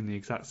still pinging the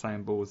exact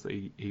same balls that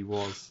he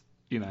was,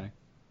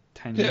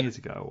 10 years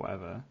ago or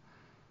whatever.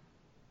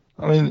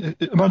 I mean,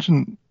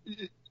 imagine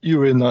you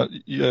were in that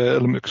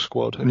Olympic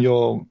squad and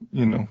you're,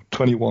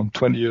 21,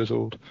 20 years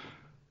old,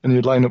 and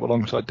you line up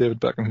alongside David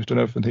Beckham, who's done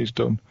everything he's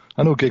done.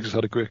 I know Giggs has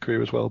had a great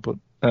career as well, but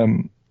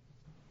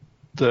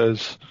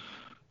there's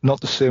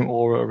not the same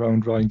aura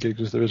around Ryan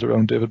Giggs as there is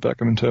around David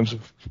Beckham in terms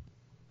of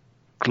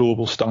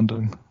global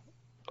standing.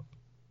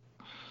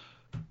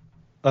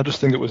 I just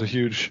think it was a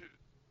huge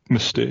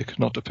mistake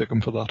not to pick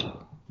him for that.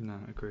 No,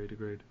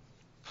 agreed.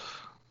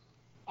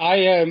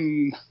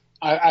 I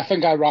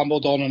think I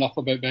rambled on enough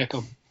about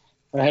Beckham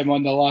for him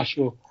on the last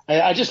show.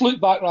 I just looked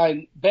back,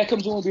 Ryan.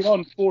 Beckham's only been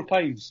on 4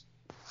 times.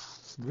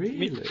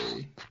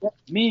 Really?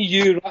 Me,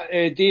 you,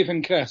 Dave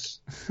and Chris.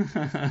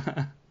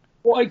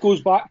 What it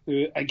goes back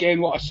to,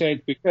 again, what I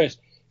said with Chris,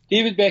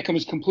 David Beckham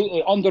is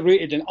completely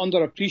underrated and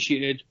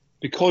underappreciated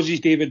because he's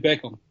David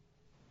Beckham.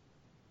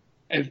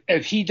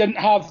 If he didn't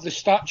have the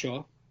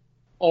stature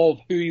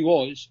of who he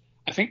was,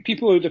 I think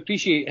people would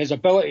appreciate his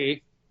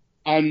ability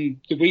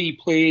and the way he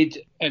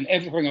played and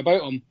everything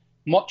about him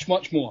much,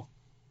 much more.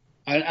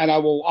 And I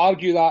will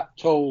argue that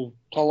till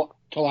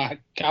I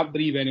can't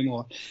breathe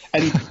anymore.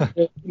 And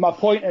my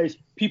point is,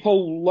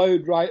 people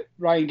laud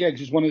Ryan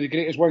Giggs as one of the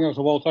greatest wingers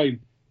of all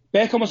time.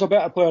 Beckham was a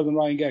better player than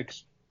Ryan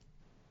Giggs.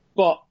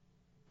 But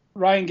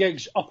Ryan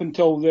Giggs, up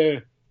until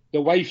the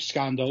wife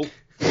scandal,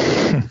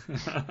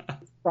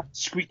 that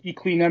squeaky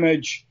clean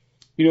image,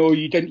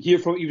 you didn't hear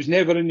from, he was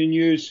never in the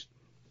news,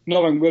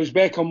 nothing. Whereas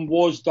Beckham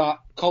was that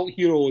cult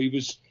hero. He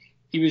was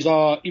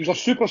a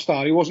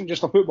superstar. He wasn't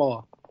just a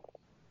footballer.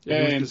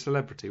 Yeah, he was the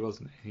celebrity,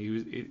 wasn't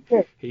he?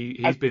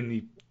 He's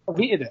been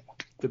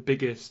the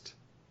biggest.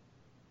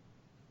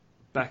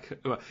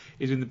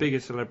 He's been the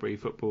biggest celebrity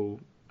football.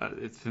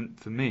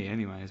 For me,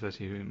 anyway,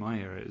 especially in my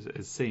era,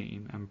 has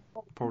seen and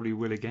probably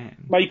will again.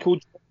 Michael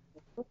Jordan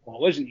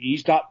football, isn't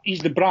he? He's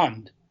the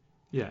brand.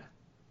 Yeah.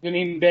 The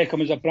name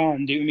Beckham is a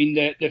brand. I mean,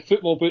 the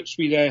football boots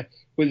with the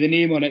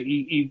name on it.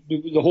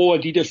 The whole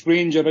Adidas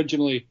range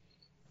originally.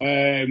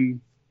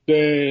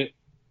 The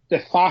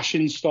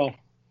fashion stuff.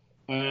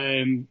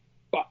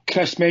 But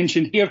Chris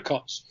mentioned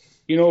haircuts.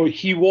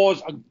 He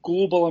was a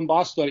global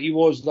ambassador. He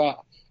was that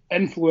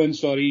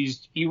influencer.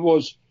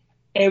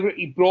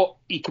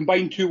 He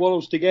combined 2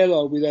 worlds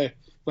together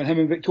when him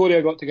and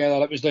Victoria got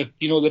together. It was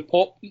the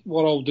pop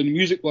world and the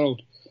music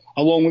world,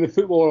 along with the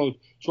football world.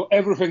 So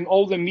everything,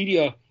 all the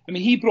media. I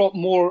mean, he brought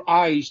more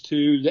eyes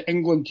to the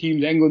England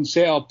team, the England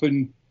setup,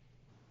 and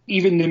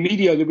even the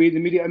media.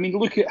 I mean,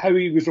 look at how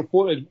he was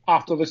reported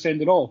after the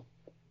sending off.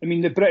 I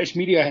mean, the British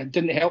media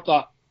didn't help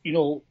that,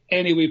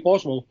 any way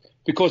possible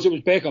because it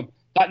was Beckham.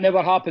 That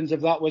never happens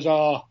if that was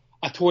a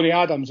Tony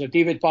Adams, a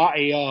David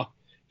Batty,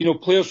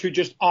 players who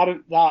just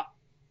aren't that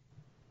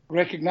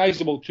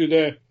recognisable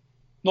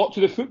not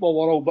to the football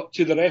world, but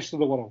to the rest of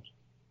the world.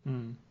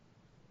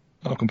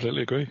 I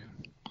completely agree.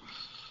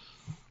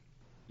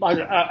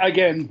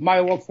 Again, my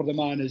love for the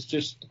man is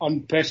just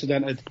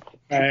unprecedented.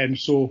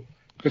 So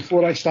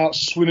before I start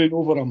swooning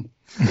over him,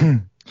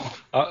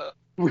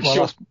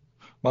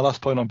 my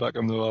last point on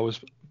Beckham, though, I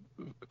was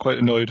quite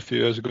annoyed a few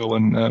years ago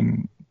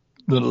when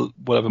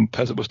whatever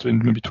Pez it must have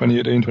been, maybe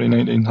 2018,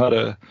 2019, had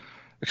a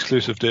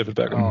exclusive David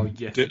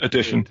Beckham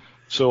edition.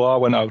 So I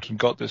went out and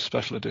got this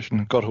special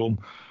edition, got home,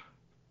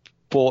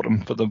 bought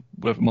him for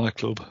my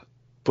club.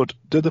 But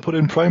did they put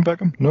in prime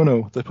Beckham?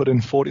 No. They put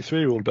in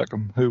 43-year-old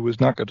Beckham, who was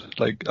knackered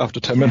after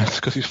 10 minutes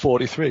because he's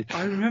 43.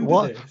 I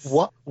remember this.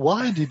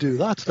 Why did you do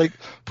that?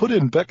 Put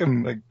in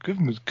Beckham, give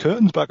him his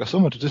curtains back or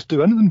something to just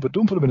do anything, but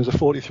don't put him in as a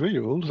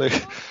 43-year-old.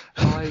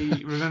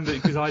 I remember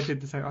because I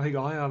did the same. I think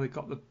I either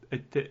got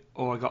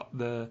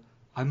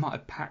I might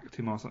have packed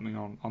him or something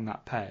on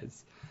that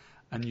Pez,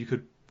 and you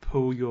could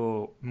pull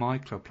your My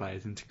Club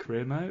players into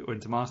Career Mode or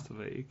into Master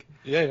League.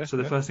 Yeah. So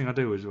the first thing I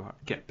do was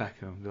get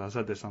Beckham, because I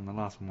said this on the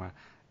last one, where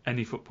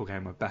any football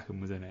game where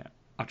Beckham was in it,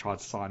 I tried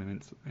to sign him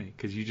instantly,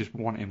 because you just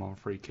want him on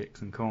free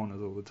kicks and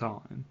corners all the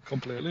time.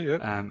 Completely, yeah.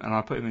 And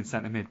I put him in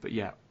centre mid, but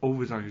yeah, all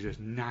the time he was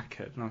just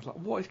knackered, and I was like,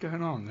 what is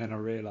going on? And then I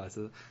realised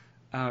that,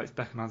 it's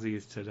Beckham as he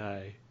is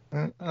today.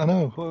 I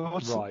know.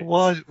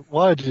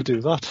 Why did you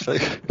do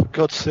that?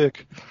 God's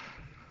sake.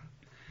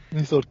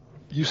 You thought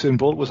Usain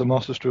Bolt was a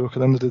masterstroke,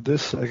 and then they did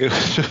this. Like, it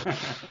was just...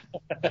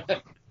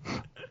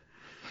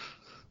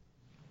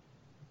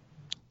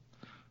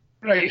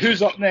 Right,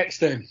 who's up next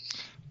then?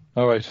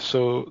 All right,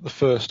 so the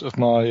first of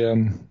my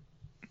You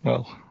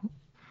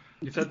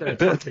said they're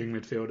attacking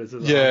midfielders as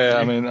well. Yeah,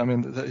 I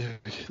mean,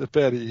 they're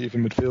barely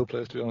even midfield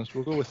players, to be honest.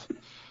 We'll go with.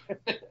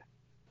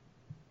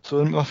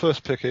 So my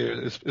first pick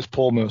here is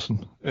Paul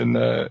Merson in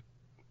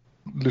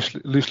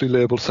loosely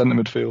labelled centre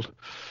midfield.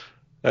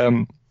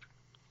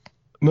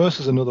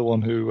 Mercer's another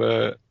one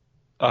who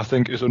I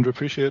think is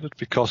underappreciated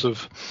because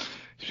of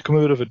he's become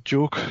a bit of a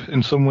joke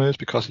in some ways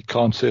because he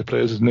can't say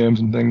players' names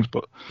and things.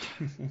 But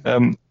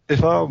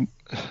there's a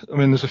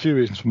few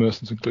reasons for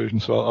Merson's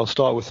inclusion. So I'll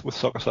start with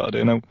Soccer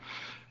Saturday. Now,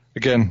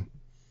 again,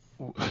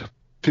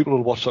 people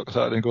will watch Soccer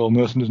Saturday and go,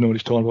 Merson doesn't know what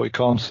he's talking about. He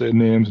can't say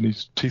names and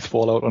his teeth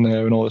fall out on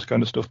air and all this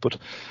kind of stuff. But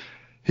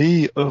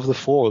he, of the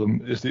four of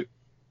them,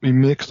 he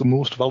makes the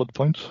most valid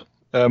points.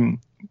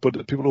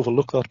 But people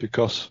overlook that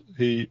because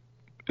he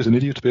is an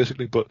idiot,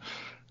 basically. But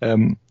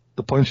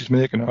the points he's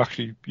making are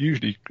actually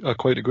usually I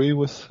quite agree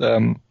with.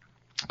 So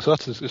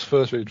that's his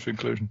first reason for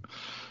inclusion.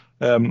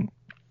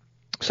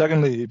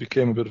 Secondly, he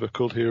became a bit of a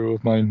cult hero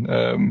of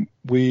mine.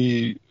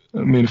 Me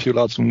and a few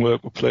lads from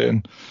work were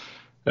playing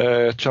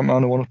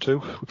Championship 102.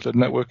 We played a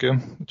network game,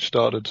 which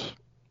started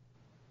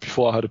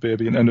before I had a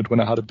baby and ended when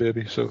I had a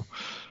baby. So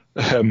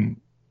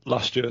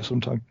last year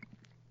sometime.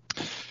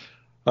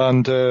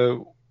 And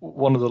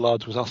one of the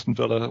lads was Aston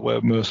Villa,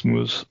 where Merson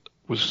was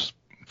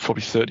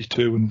probably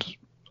 32 and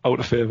out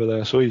of favour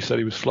there. So he said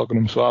he was flogging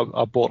him, so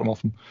I bought him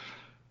off him.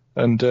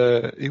 And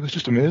he was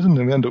just amazing.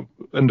 And we ended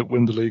up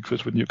winning the league for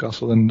us with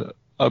Newcastle. And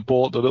I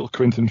bought the little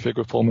Corinthian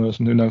figure of Paul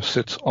Merson, who now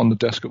sits on the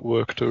desk at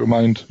work to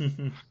remind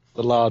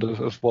the lad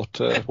of what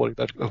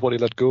he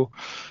let go.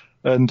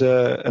 And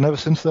ever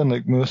since then,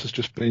 like, Mercer's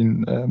just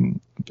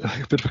been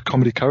a bit of a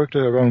comedy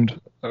character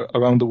around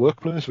the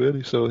workplace,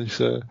 really. So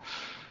he's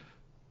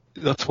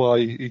that's why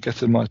he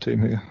gets in my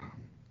team here.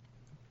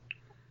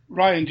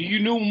 Ryan, do you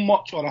know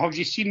much, or have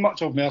you seen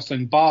much of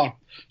Merson, bar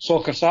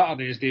Soccer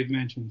Saturday, as Dave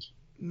mentions?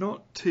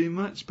 Not too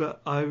much,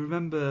 but I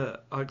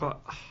remember I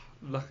got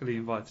luckily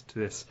invited to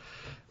this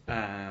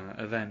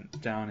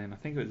event down in, I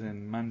think it was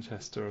in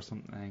Manchester or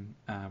something,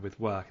 with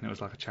work, and it was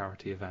like a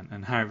charity event,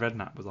 and Harry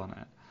Redknapp was on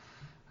it.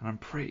 And I'm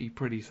pretty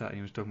certain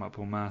he was talking about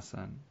Paul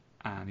Merson,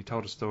 and he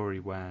told a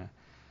story where,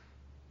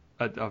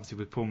 obviously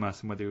with Paul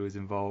Merson, whether he was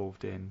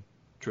involved in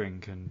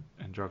drink and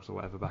drugs or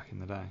whatever back in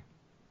the day.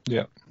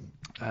 Yeah.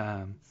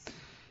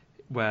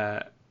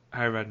 Where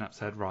Harry Redknapp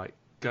said, right,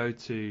 I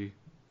need you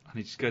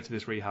to go to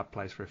this rehab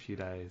place for a few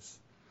days.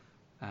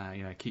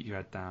 Keep your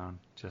head down.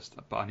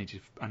 But I need you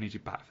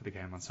back for the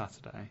game on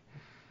Saturday.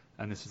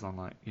 And this was on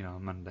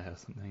on Monday or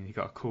something. He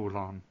got a call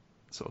on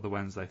sort of the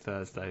Wednesday,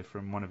 Thursday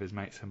from one of his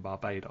mates in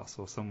Barbados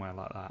or somewhere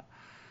like that.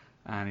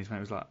 And his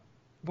mate was like,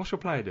 "What's your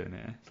player doing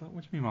here?" He's like,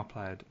 "What do you mean my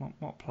player?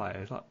 What player?"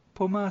 He's like,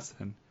 "Paul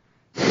Merson."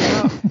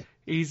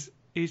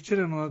 He's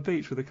chilling on the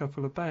beach with a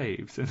couple of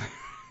babes. And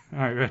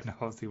Harry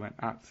Redknapp obviously went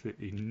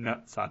absolutely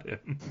nuts at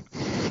him.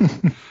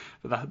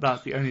 But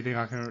that's the only thing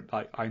I can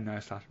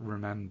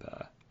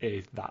remember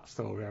is that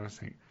story. I was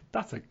thinking,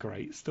 that's a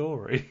great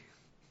story.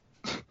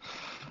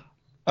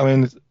 I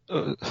mean,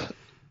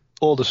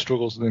 all the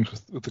struggles and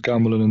things with the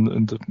gambling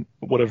and the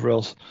whatever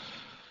else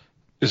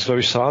is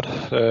very sad,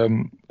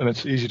 and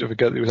it's easy to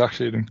forget that he was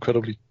actually an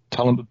incredibly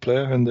talented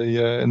player in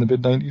the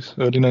mid '90s,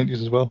 early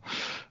 '90s as well.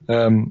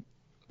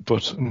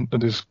 But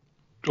it is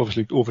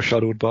obviously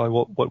overshadowed by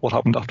what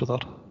happened after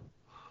that.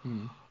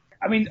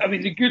 I mean,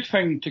 the good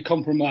thing to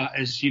come from that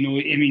is,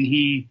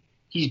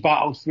 he's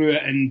battled through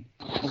it and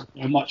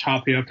a much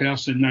happier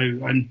person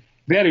now, and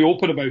very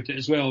open about it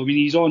as well. I mean,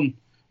 he's on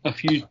a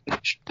few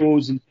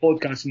shows and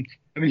podcasts,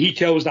 and he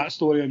tells that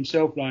story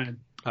himself, Ryan.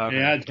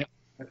 Okay.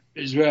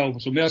 As well.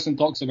 So Merson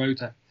talks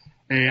about it.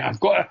 I've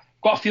got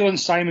a feeling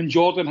Simon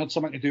Jordan had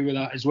something to do with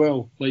that as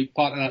well, like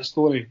part of that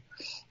story.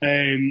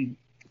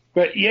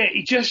 But yeah,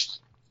 he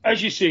just,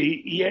 as you say,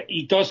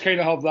 he does kind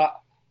of have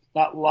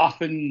that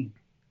laughing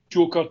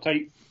Joker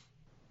type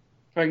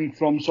thing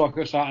from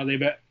Soccer Saturday.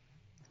 But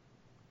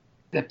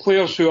the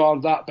players who are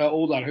that bit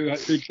older,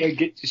 who did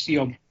get to see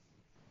him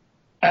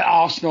at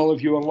Arsenal,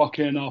 if you were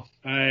lucky enough.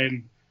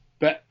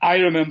 But I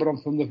remember him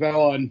from the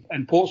Villa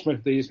and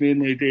Portsmouth days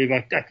mainly, Dave.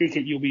 I take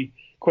it you'll be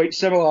quite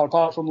similar,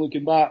 apart from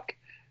looking back.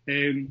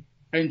 And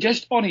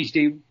just on his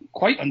day,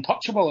 quite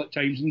untouchable at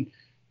times. And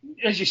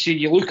as you say,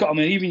 you look at him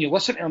and even you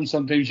listen to him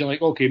sometimes, you're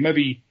like, okay,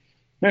 maybe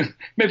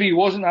he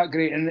wasn't that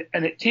great.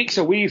 And it takes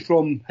away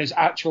from his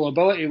actual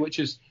ability, which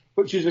is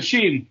a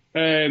shame.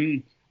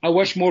 I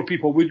wish more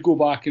people would go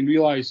back and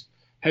realise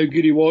how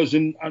good he was.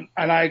 And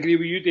I agree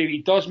with you, Dave. He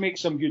does make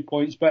some good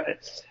points, but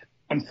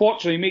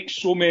unfortunately makes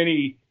so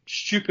many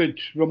stupid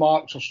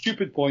remarks or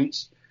stupid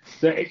points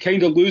that it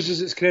kind of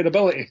loses its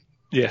credibility.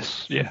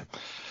 Yes, yeah,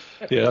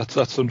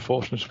 that's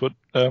unfortunate. But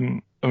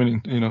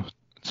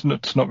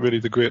it's not really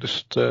the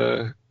greatest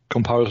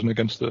comparison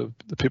against the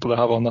people that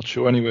have on that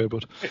show anyway.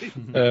 But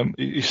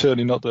he's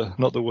certainly not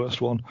the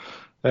worst one.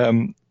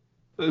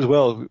 As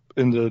well,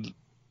 in the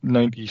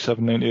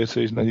 97-98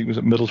 season. I think he was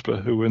at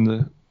Middlesbrough, who were in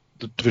the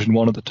Division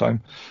 1 at the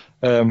time.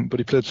 But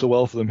he played so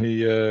well for them,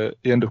 he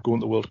ended up going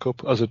to the World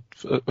Cup as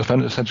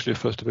essentially a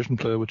first division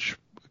player, which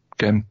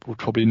again would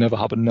probably never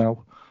happen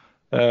now.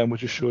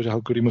 Which just shows you how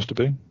good he must have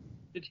been.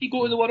 Did he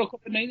go to the World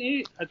Cup in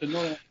 '98? I didn't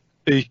know that.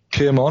 He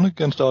came on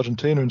against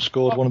Argentina and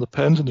scored one of the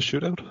pens in the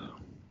shootout.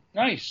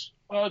 Nice.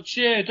 Well,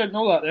 yeah, I didn't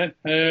know that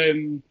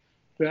then.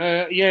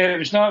 It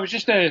was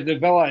just the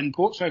Villa and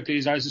Portsmouth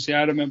days, as I say,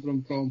 I remember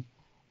him from.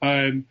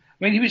 I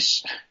mean, he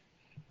was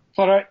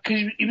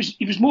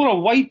more a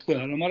wide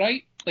player, am I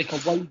right? Like a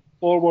wide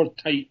forward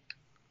type.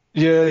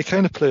 Yeah, he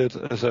kind of played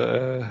as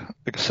a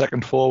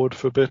second forward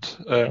for a bit,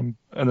 and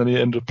then he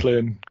ended up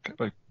playing,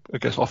 like, I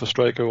guess, off a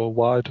striker or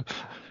wide.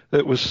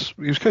 He was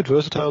quite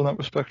versatile in that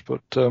respect,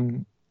 but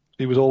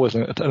he was always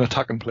an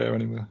attacking player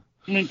anyway.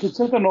 I mean,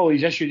 considering all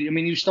these issues, I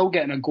mean, he was still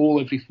getting a goal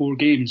every 4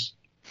 games,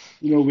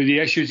 with the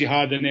issues he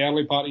had in the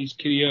early part of his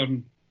career.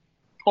 And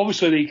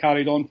obviously, they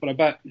carried on for a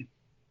bit,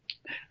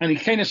 and he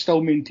kind of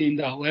still maintained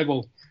that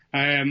level.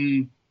 I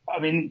mean,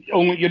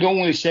 you're the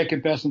only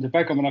second person to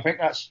pick him, and I think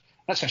that's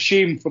a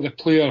shame for the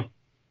player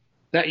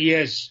that he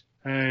is.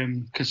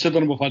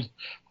 Considering we've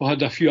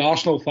had a few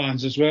Arsenal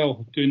fans as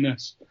well doing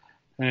this.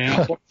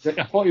 I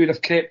thought he would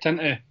have crept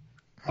into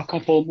a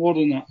couple more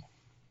than that.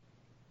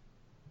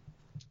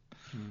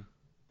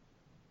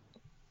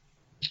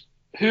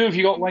 Who have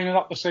you got lining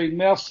up beside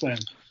Merce then?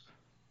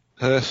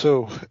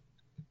 So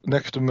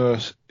next to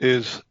Merce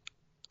is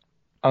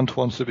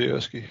Antoine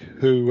Sibierski,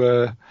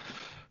 who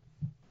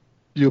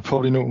you'll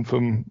probably know him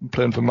from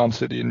playing for Man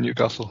City and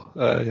Newcastle.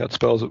 He had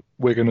spells at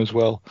Wigan as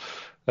well.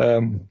 How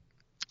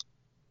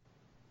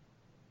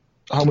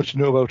much do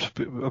you know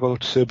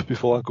about Sib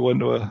before I go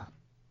into a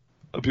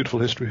beautiful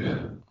history?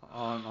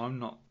 I'm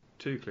not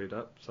too clued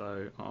up,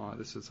 so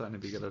this would certainly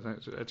be good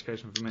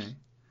education for me.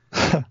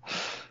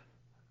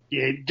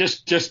 Yeah,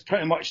 just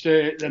pretty much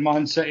the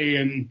Man City,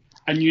 and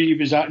I knew he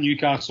was at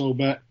Newcastle,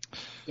 but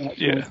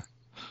yeah.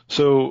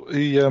 So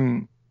he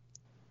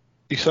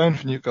signed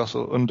for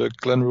Newcastle under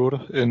Glenn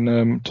Roeder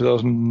in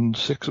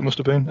 2006, it must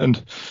have been,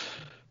 and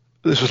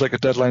this was like a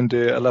deadline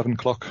day, 11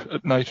 o'clock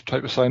at night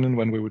type of signing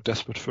when we were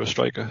desperate for a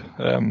striker.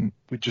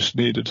 We just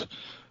needed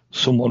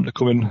someone to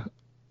come in,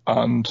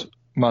 and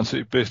Man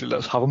City basically let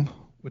us have him,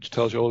 which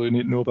tells you all you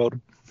need to know about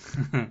him.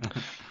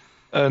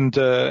 And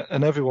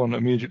everyone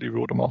immediately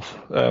wrote him off.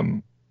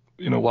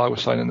 Why we're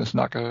signing this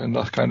knacker and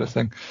that kind of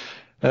thing.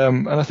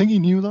 And I think he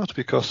knew that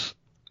because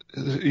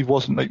he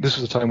wasn't like, this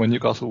was a time when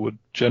Newcastle would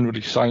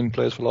generally sign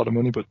players for a lot of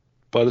money, but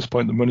by this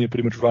point the money had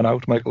pretty much run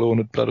out. Michael Owen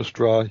had bled us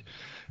dry.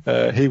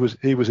 He was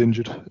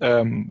injured.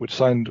 We'd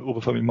signed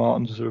Obafemi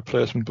Martins as a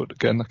replacement, but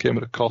again that came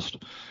at a cost.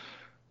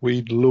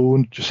 We'd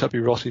loaned Giuseppe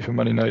Rossi from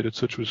Man United,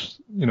 which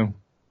was,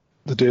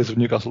 the days of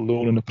Newcastle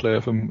loaning a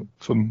player from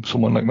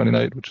someone like Man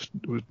United, which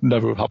would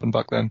never have happened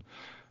back then.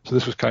 So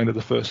this was kind of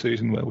the first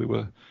season where we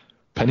were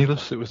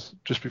penniless. It was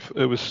just before,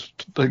 I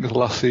think the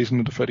last season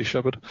under Freddie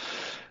Shepherd.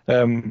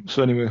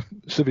 So anyway,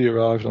 Sibby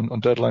arrived on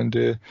deadline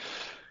day.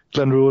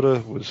 Glenn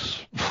Roeder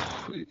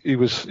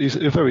he's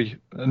a very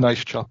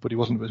nice chap, but he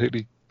wasn't a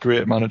particularly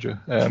great manager.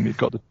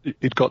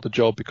 He'd got the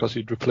job because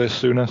he'd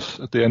replaced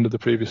Souness at the end of the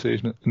previous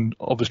season, and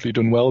obviously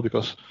done well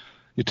because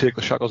you take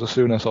the shackles of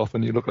Souness off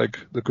and you look like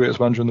the greatest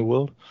manager in the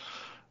world.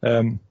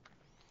 So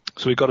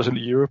he got us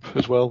into Europe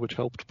as well, which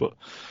helped. So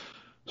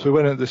we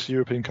went into this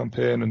European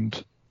campaign,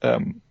 and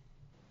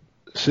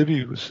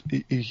Sibby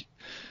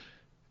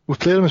we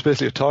played him as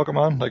basically a target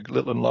man, like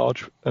little and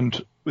large, and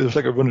it was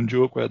like a running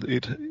joke where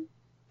the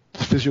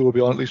physio would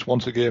be on at least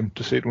once a game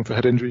to say to him for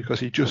head injury because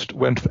he just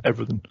went for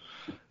everything.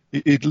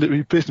 He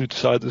basically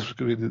decided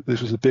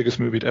this was the biggest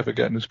move he'd ever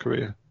get in his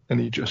career, and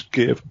he just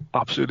gave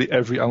absolutely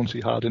every ounce he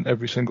had in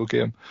every single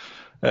game.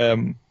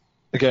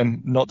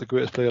 Again, not the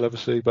greatest player I'll ever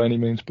see by any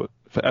means, but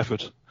for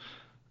effort,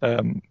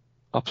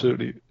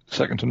 absolutely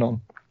second to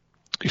none.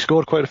 He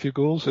scored quite a few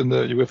goals in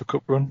the UEFA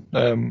Cup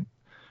run.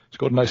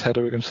 Scored a nice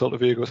header against Celta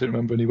Vigo, I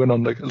remember, and he went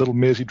on like a little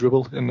mazy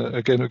dribble in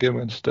a game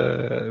against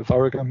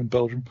Varagam in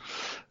Belgium.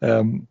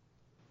 In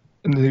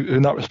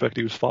that respect,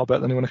 he was far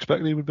better than anyone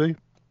expected he would be.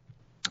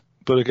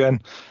 But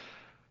again,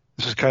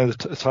 this is kind of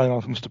the time I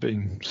must have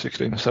been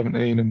 16 or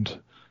 17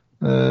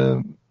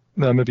 and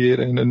maybe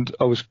 18, and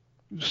I was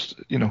just,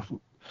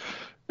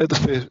 at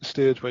the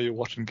stage where you're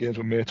watching games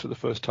with mates for the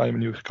first time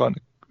and you were kind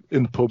of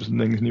in the pubs and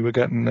things, and you were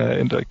getting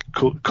into like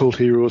cult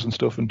heroes and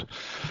stuff, and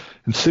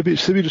Sibby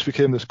just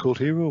became this cult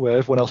hero where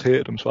everyone else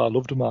hated him, so I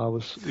loved him. I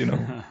was,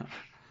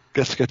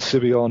 get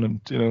Sibby on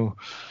and,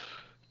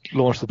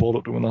 launch the ball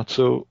up to him and that.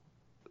 So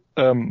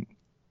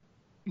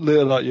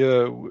later that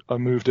year, I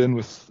moved in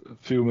with a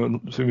few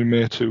of my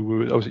mates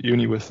who I was at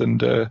uni with,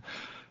 and I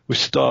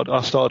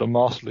started a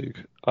Master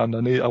League, and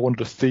I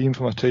wanted a theme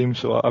for my team,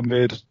 so I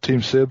made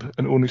Team Sib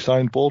and only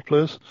signed ball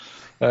players,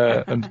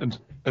 and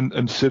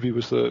Sibby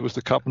was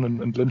the captain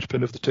and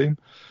linchpin of the team.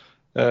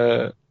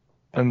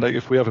 And like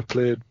if we ever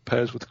played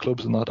pairs with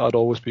clubs and that, I'd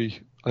always be,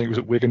 I think it was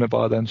at Wigan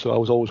by then, so I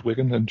was always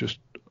Wigan, and just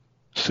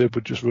Sib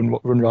would just run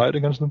riot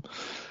against them.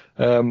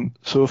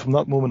 So from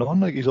that moment on,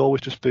 like, he's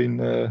always just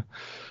been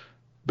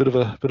bit of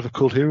a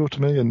cult hero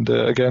to me. And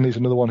again, he's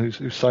another one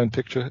whose signed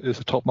picture is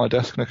atop my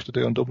desk next to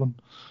Dion Dublin.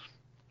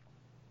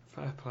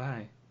 Fair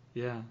play.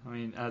 Yeah, I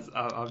mean, as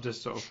I've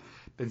just sort of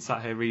been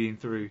sat here reading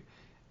through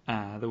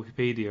the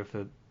Wikipedia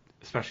for,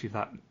 especially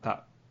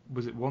that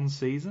was it one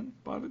season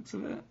by the looks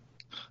of it?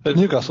 At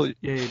Newcastle?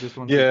 Yeah, just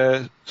one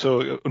season.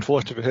 So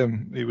unfortunately for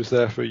him, he was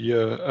there for a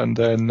year, and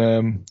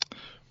then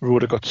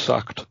Roeder got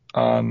sacked,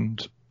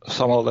 and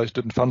Sam Allardyce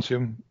didn't fancy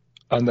him,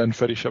 and then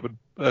Freddie Shepherd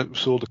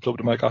sold the club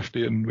to Mike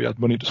Ashley, and we had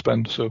money to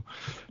spend, so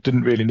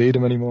didn't really need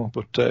him anymore.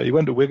 But he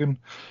went to Wigan,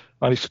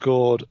 and he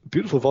scored a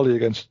beautiful volley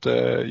against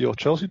your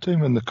Chelsea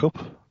team in the Cup,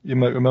 you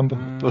might remember.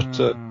 But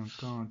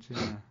God,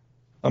 yeah.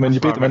 I mean, you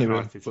beat them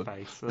anyway.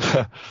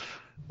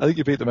 I think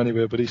you beat them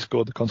anyway, but he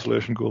scored the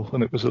consolation goal,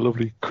 and it was a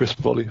lovely, crisp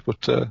volley.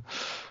 But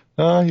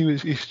he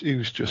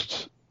was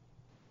just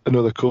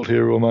another cult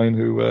hero of mine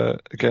who,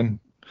 again,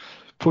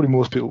 probably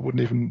most people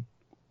wouldn't even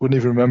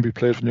remember he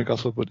played for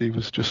Newcastle, but he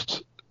was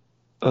just,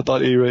 at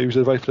that era, he was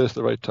at the right place at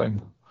the right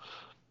time.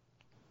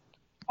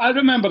 I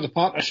remember the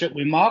partnership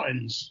with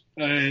Martins.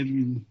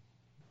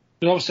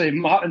 Obviously,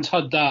 Martins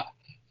had that.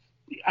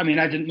 I mean,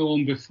 I didn't know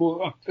him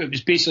before. It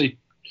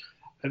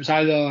was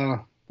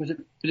either, would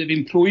it have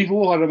been Pro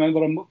Evo? I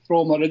remember him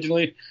from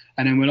originally,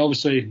 and then when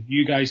obviously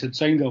you guys had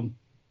signed him.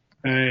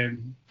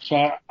 So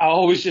I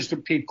always just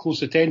paid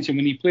close attention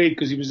when he played,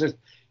 because he was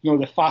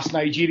the fast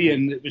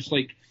Nigerian that was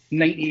like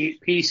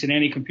 98 pace in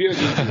any computer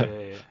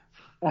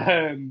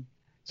game.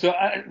 So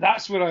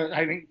that's where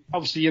I think,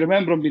 obviously, you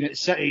remember him being at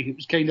City. It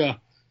was kind of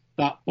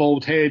that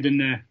bald head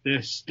and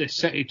the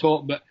City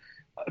top. But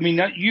I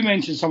mean, you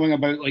mentioned something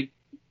about like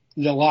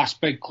the last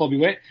big club he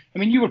went. I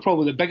mean, you were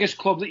probably the biggest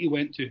club that you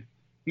went to. I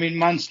mean,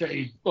 Man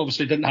City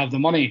obviously didn't have the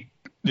money.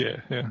 Yeah.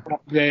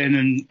 Back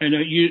then, and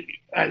you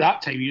at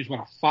that time, you were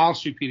a far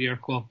superior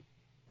club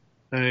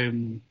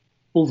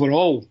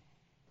overall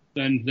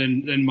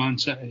than Man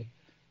City.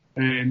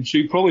 So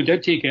you probably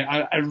did take it.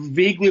 I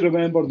vaguely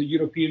remember the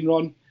European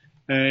run.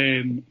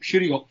 I'm sure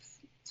he got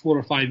 4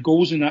 or 5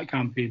 goals in that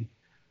campaign.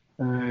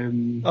 I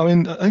mean,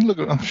 I think, look,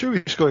 I'm sure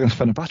he scored against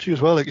Fenerbahce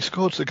as well. Like, he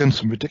scored against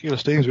some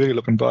ridiculous teams, really,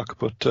 looking back.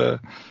 But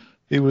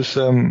he was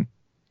a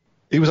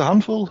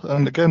handful,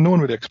 and again, no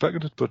one really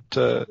expected it.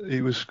 But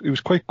he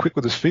was quite quick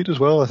with his feet as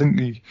well. I think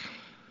I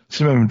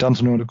remember him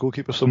dancing around a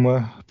goalkeeper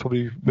somewhere,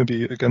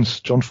 maybe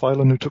against John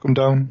Filan, who took him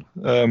down.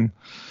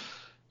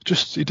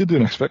 He did the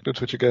unexpected,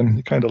 which again,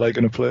 you kind of like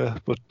in a player.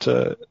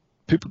 But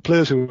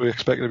players who we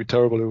expect to be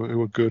terrible,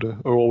 who are good,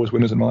 are always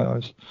winners in my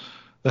eyes.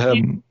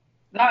 And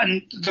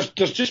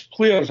there's just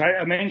players.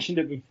 I mentioned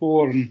it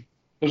before, and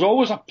there's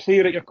always a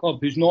player at your club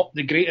who's not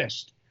the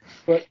greatest,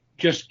 but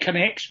just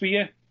connects with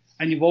you,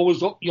 and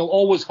you'll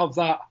always have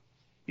that,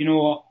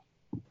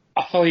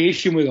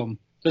 affiliation with them.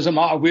 Doesn't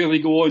matter where they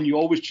go on, you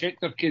always check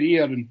their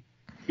career, and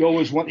you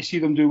always want to see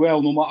them do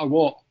well, no matter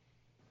what.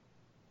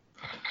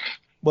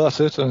 Well, that's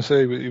it. And I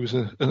say he was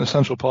an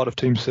essential part of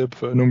Team Sib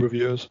for a number of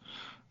years.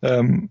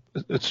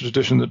 It's a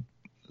tradition that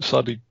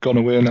sadly gone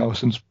away now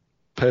since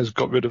Pez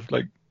got rid of,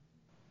 like,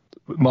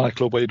 my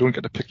club, where you don't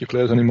get to pick your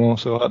players anymore.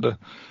 So I had to,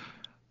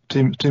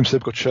 Team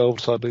Sib got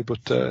shelved sadly, but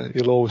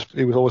he was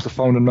always the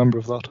founding member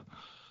of that.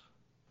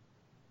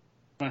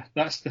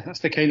 That's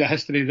the kind of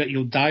history that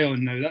you'll die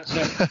on now. That's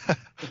it.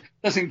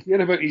 Doesn't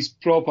care about his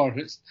proper.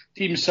 It's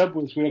Team Sib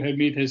was where he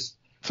made his.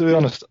 To be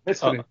honest,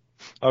 history.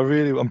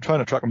 I'm trying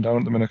to track him down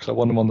at the minute, because I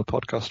want him on the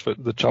podcast, for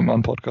the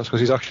Champman podcast, because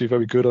he's actually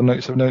very good on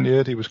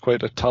 97-98. He was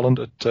quite a talent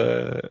at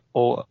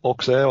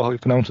Auxerre, or how you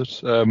pronounce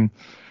it.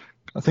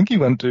 I think he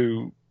went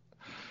to,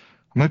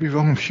 I might be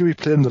wrong, I'm sure he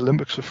played in the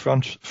Olympics for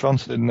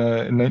France in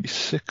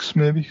 96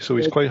 maybe, so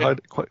he's quite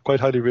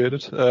highly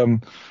rated.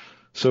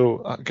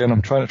 So again,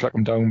 I'm trying to track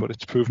him down, but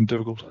it's proven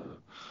difficult.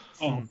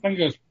 Oh,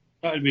 fingers,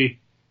 that'd be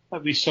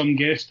some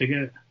guess to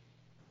get.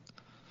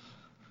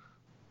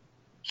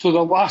 So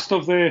the last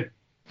of the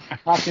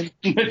attacking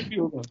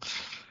midfielder.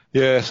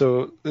 Yeah,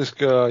 so this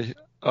guy,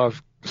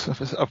 I've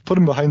put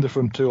him behind the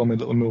front two on my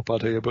little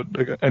notepad here, but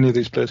any of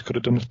these players could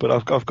have done this.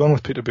 But I've gone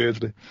with Peter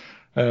Beardsley.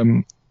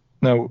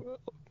 Now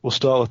we'll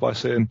start with by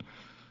saying,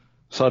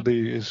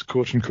 sadly, his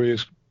coaching career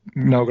has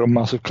now got a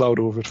massive cloud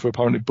over it for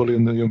apparently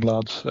bullying the young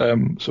lads.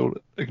 So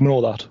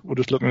ignore that. We're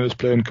just looking at his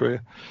playing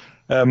career.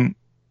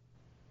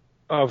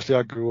 Obviously,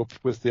 I grew up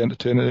with the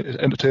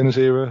Entertainers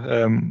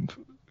era.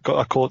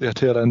 I caught the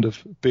tail end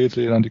of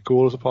Beardsley and Andy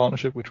Cole as a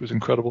partnership, which was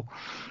incredible.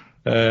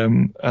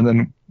 And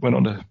then went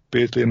on to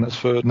Beardsley and Les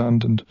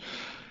Ferdinand.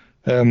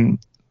 And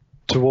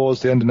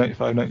towards the end of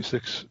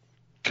 95-96,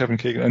 Kevin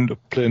Keegan ended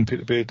up playing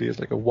Peter Beardsley as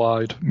like a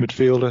wide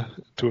midfielder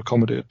to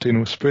accommodate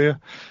Tino Asprilla.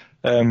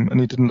 And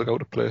he didn't look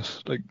out of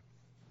place. Like,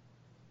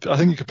 I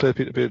think you could play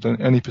Peter Beardsley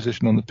in any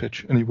position on the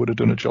pitch, and he would have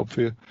done a job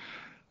for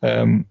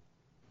you.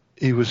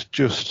 He was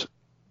just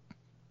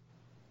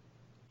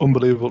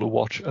unbelievable to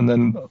watch. And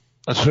then,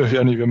 I don't know if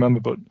any of you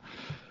remember, but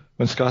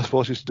when Sky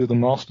Sports used to do the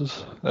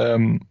Masters,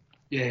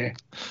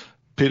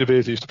 Peter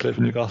Beardsley used to play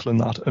for Newcastle in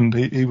that, and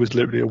he was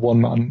literally a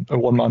one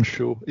man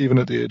show, even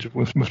at the age of,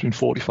 must have been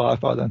 45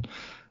 by then.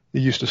 he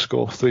used to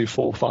score 3,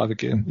 4, 5 a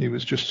game. He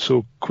was just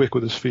so quick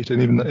with his feet,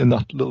 and even in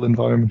that little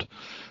environment,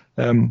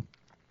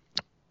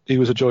 he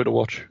was a joy to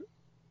watch.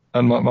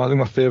 And I think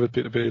my favourite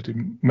Peter Beardsley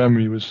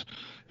memory was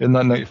in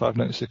that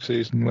 95-96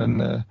 season when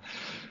the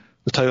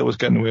title was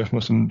getting away from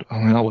us, and I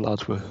mean, our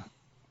lads were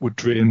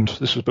drained.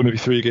 This was maybe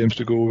 3 games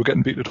to go. We were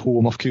getting beaten at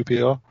home off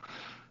QPR,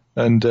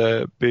 and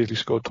Beardsley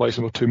scored twice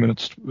in about 2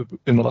 minutes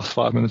in the last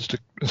 5 minutes to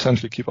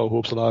essentially keep our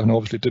hopes alive, and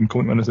obviously it didn't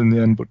come to anything in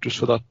the end, but just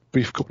for that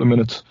brief couple of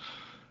minutes,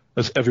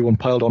 as everyone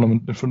piled on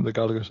him in front of the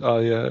Gallagher's,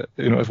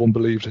 everyone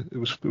believed it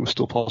was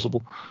still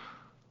possible.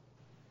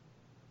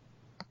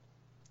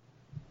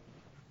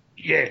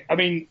 Yeah, I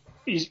mean,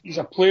 he's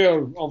a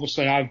player,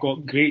 obviously, I've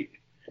got great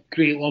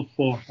love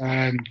for.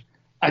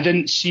 I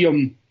didn't see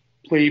him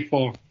play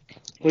for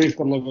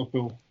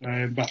Liverpool,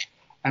 but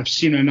I've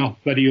seen enough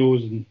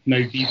videos and now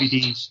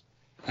DVDs,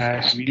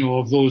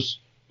 of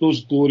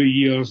those glory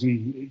years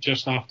and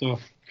just after.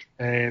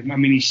 I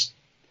mean, he's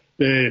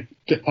the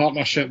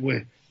partnership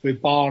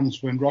with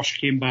Barnes when Rush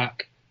came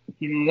back.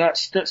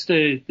 That's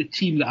the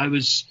team that I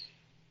was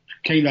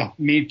kind of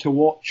made to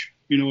watch.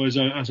 As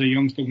a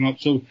youngster growing up.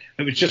 So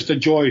it was just a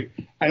joy.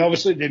 And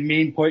obviously the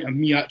main point of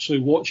me actually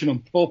watching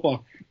him proper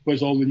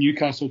was all the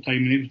Newcastle time.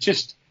 And he was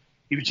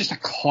just a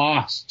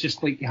class.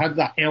 Just like he had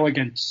that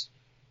elegance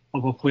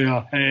of a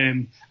player.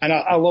 And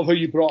I love how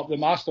you brought up the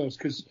Masters,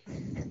 because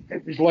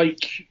it was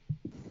like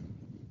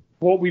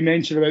what we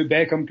mentioned about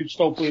Beckham could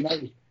still play now.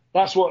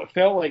 That's what it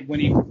felt like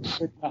when he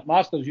played that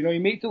Masters. He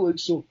made it look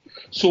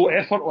so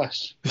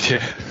effortless.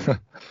 Yeah.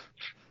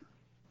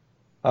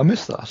 I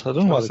miss that. I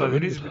don't know why they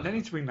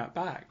need to bring that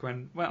back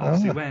when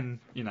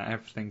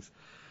everything's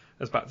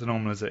as back to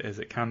normal as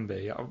it can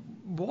be. I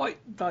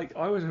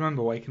always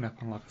remember waking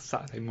up on like a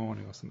Saturday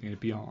morning or something, it'd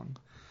be on,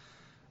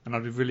 and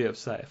I'd be really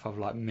upset if I've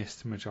like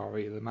missed the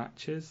majority of the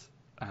matches.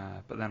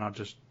 But then I'd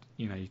just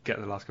you get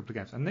the last couple of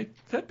games, and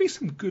there'd be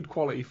some good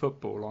quality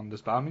football on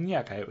display. I mean, yeah,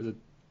 okay, it was a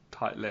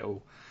tight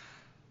little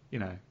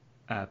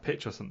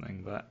pitch or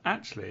something, but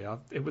actually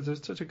it was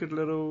such a good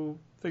little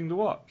thing to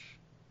watch.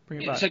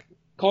 Bring it back.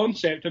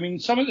 Concept. I mean,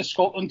 some of the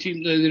Scotland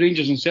team, the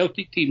Rangers and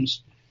Celtic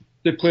teams,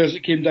 the players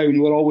that came down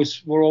were always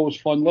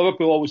fun.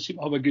 Liverpool always seem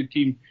to have a good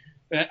team,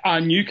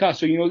 and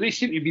Newcastle, they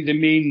seem to be the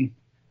main.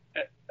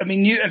 I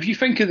mean, if you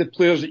think of the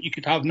players that you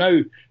could have now,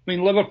 I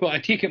mean, Liverpool, I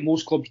take it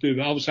most clubs do,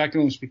 but obviously I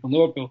can only speak on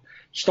Liverpool,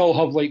 still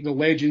have like the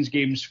Legends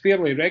games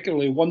fairly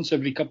regularly, once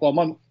every couple of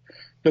months.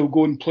 They'll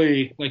go and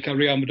play like a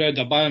Real Madrid,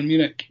 a Bayern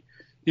Munich,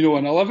 an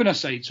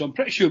 11-a-side. So I'm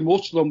pretty sure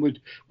most of them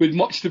would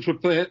much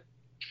prefer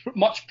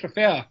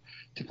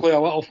to play a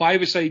little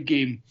 5-a-side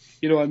game,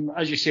 and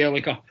as you say,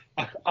 like a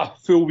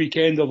full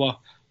weekend of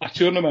a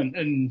tournament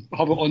and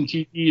have it on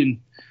TV and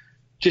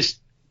just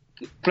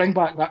bring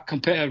back that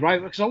competitive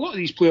rivalry. Because a lot of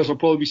these players will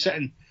probably be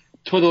sitting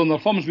twiddling their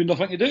thumbs with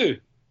nothing to do.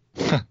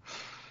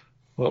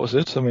 What was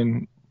it? I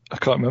mean, I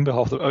can't remember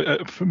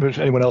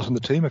anyone else on the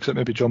team except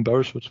maybe John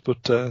Beresford.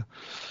 But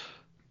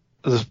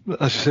as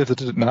you say, if they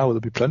did it now,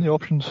 there'd be plenty of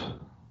options.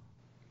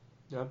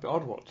 Yeah,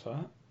 I'd watch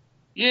that.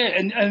 Yeah,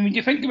 and when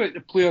you think about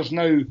the players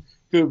now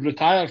who have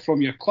retired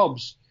from your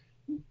clubs,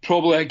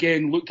 probably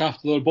again looked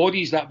after their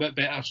bodies that bit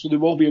better, so they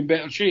will be in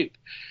better shape.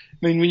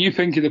 I mean, when you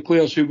think of the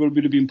players who would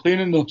have been playing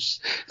in those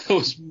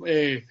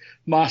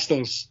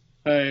Masters,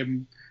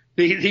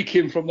 they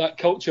came from that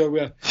culture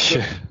where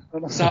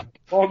on a Saturday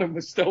morning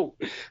was still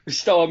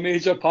a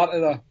major part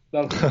of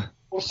their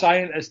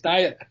scientist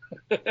diet.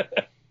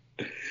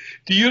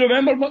 Do you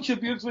remember much of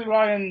Beardsley,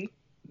 Ryan,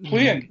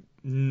 playing?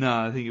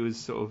 No, I think it was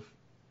sort of,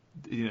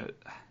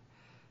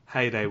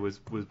 heyday was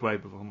way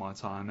before my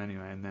time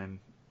anyway, and then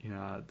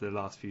the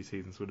last few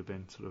seasons would have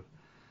been sort of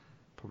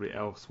probably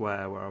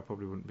elsewhere where I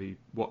probably wouldn't be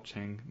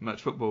watching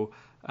much football,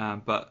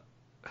 but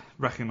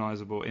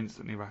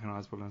instantly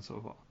recognisable and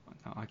sort of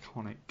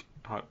iconic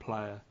type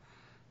player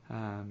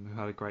who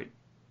had a great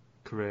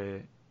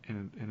career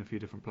in a few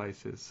different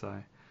places. So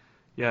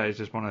yeah, it's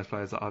just one of those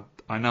players that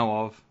I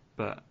know of,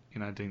 but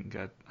didn't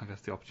get, I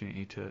guess, the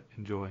opportunity to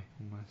enjoy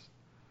almost.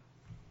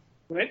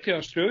 Went to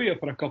Australia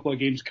for a couple of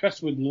games.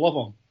 Chris would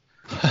love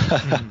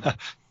him.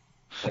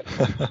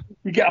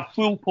 You get a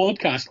full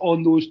podcast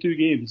on those 2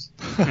 games.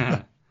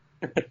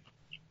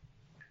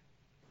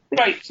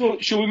 Right, so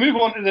shall we move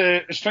on to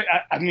the strike?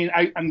 I mean,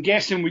 I'm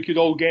guessing we could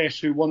all guess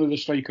who one of the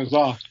strikers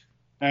are.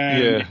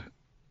 Yeah.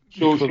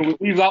 So shall we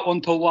leave that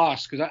one till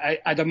last? Because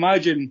I'd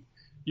imagine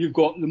you've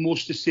got the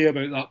most to say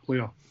about that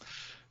player.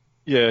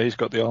 Yeah, he's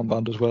got the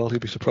armband as well.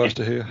 He'd be surprised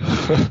to hear.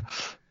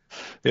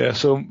 Yeah,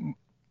 so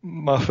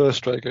my first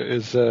striker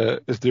is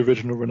the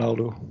original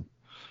Ronaldo,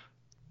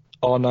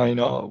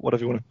 R9 or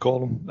whatever you want to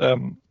call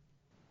him.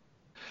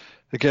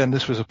 Again,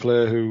 this was a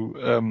player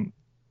who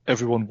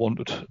everyone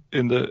wanted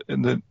in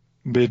the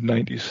mid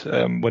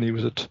 90s when he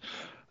was at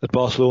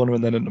Barcelona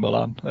and then into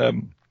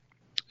Milan.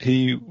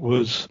 He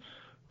was,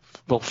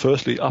 well,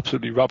 firstly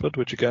absolutely rapid,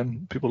 which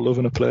again people love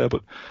in a player,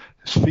 but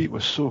his feet were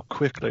so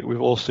quick. Like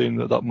we've all seen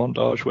that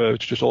montage where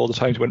it's just all the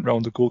time he went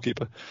round the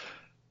goalkeeper.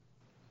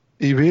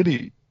 He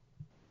really,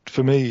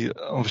 for me,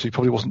 obviously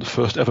probably wasn't the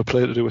first ever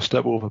player to do a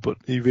step over, but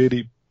he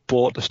really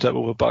brought the step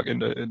over back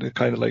into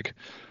kind of like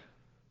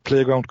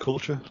playground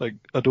culture. Like,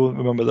 I don't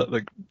remember that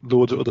like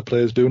loads of other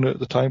players doing it at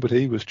the time, but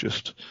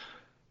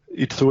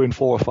he'd throw in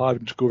 4 or 5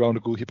 and just go around the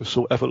goalkeeper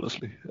so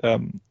effortlessly.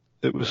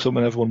 It was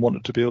something everyone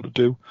wanted to be able to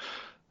do.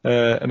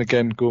 And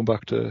again, going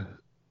back to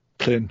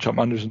playing champ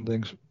managers and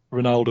things,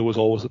 Ronaldo was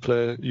always the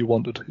player you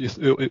wanted.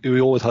 He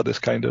always had this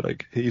kind of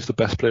like, he's the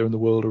best player in the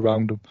world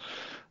around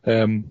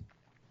him.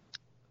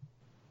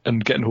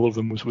 And getting hold of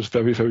him was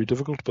very, very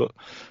difficult, but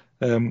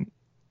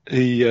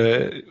he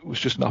was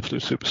just an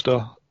absolute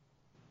superstar.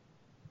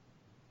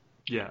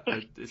 Yeah,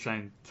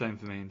 same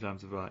for me in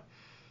terms of like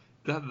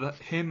that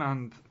him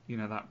and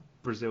that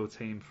Brazil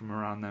team from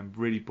around them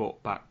really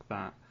brought back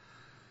that.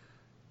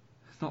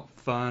 It's not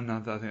fun. I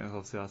think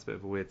obviously that's a bit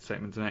of a weird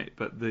statement to make,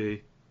 but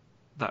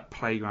that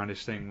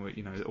playgroundish thing where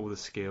all the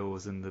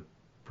skills and the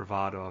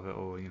bravado of it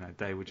all.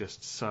 They were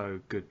just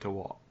so good to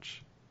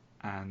watch,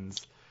 and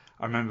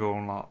I remember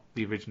on like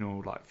the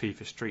original like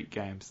FIFA Street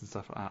games and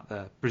stuff like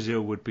that.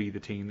 Brazil would be the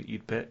team that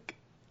you'd pick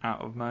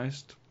out of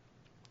most,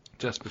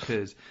 just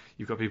because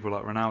you've got people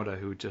like Ronaldo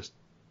who would just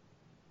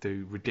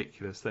do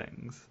ridiculous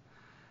things,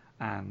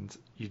 and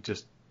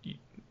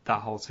that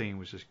whole team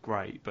was just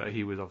great. But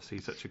he was obviously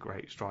such a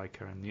great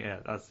striker, and yeah,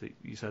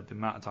 you said the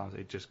amount of times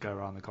he'd just go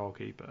around the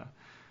goalkeeper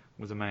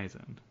was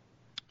amazing.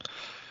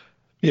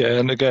 Yeah,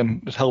 and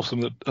again, it helps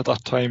them that at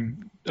that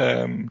time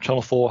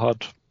Channel 4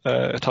 had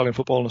Italian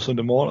football on a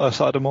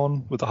Saturday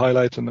morning with the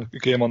highlights and the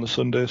game on the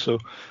Sunday. So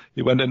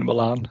he went into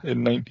Milan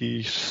in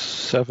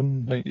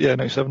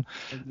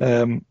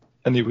 97,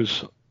 and he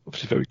was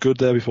obviously very good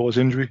there before his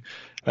injury.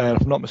 And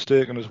if I'm not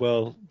mistaken as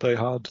well, they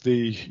had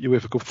the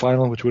UEFA Cup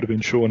final, which would have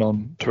been shown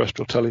on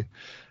terrestrial telly,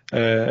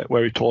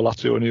 where he tore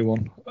Lazio a new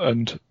one.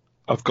 And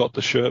I've got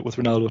the shirt with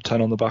Ronaldo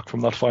 10 on the back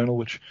from that final,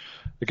 which,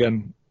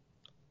 again,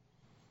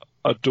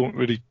 I don't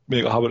really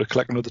make a habit of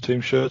collecting other team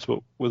shirts,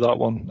 but with that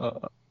one,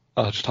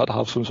 I just had to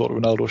have some sort of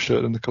Ronaldo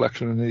shirt in the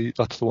collection, and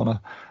that's the one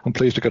I'm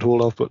pleased to get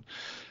hold of. But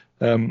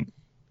that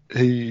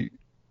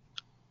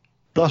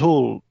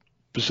whole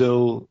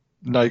Brazil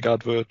Nike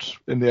advert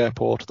in the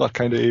airport, that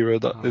kind of era,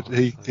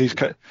 he's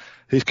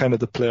kind of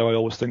the player I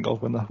always think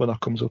of when that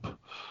comes up.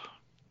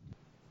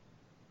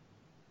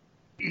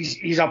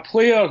 He's a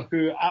player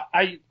who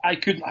I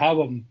couldn't have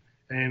him.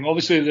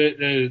 Obviously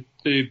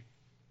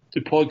the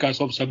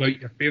podcast obviously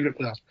about your favourite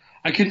players.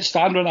 I couldn't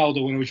stand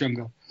Ronaldo when I was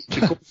younger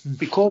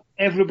because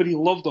everybody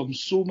loved him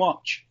so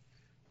much.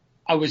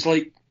 I was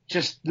like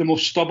just the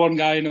most stubborn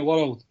guy in the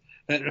world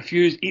that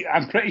refused.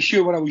 I'm pretty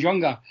sure when I was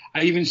younger,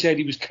 I even said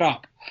he was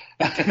crap.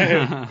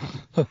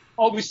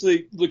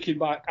 Obviously, looking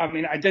back, I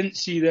mean, I didn't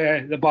see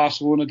the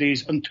Barcelona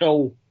days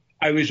until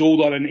I was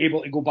older and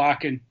able to go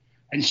back and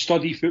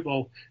study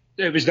football.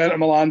 It was the Inter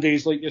Milan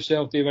days, like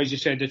yourself, Dave, as you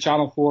said, the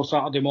Channel 4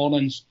 Saturday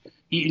mornings,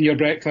 eating your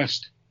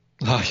breakfast.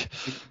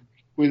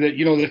 With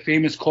the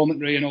famous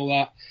commentary and all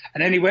that.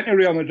 And then he went to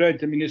Real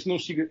Madrid. I mean, it's no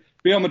secret.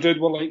 Real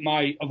Madrid were like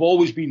have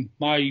always been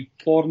my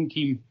foreign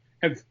team,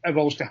 if I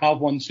was to have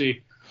one,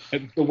 say,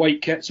 the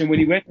white kits. And when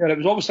he went there, it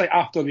was obviously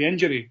after the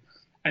injury.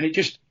 And it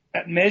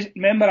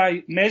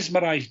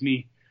mesmerised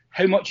me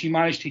how much he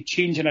managed to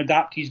change and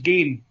adapt his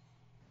game,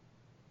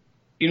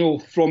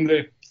 from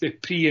the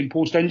pre and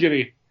post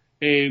injury,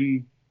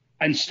 and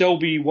still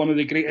be one of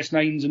the greatest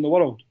nines in the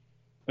world.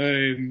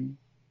 The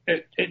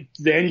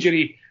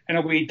injury, in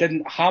a way,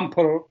 didn't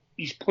hamper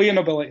his playing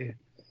ability.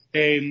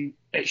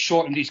 It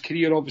shortened his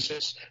career, obviously.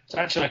 It's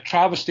actually a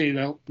travesty,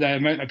 the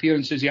amount of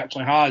appearances he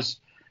actually has.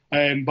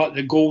 But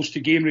the goals to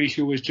game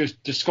ratio was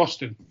just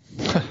disgusting.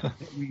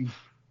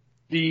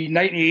 The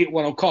 98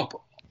 World Cup,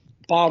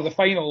 bar the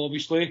final,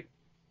 obviously,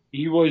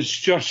 he was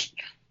just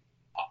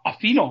a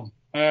phenom.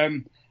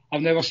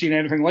 I've never seen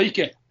anything like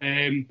it.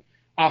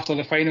 After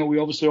the final, we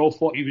obviously all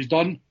thought he was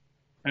done.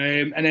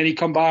 And then he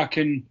come back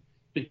in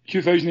the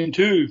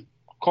 2002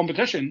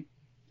 competition.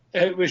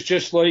 It was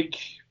just like,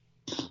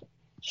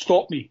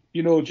 stop me,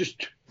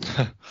 just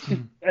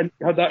and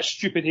had that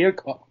stupid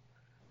haircut.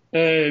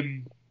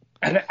 And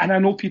I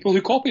know people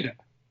who copied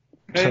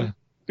it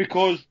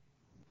because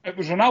it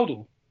was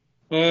Ronaldo.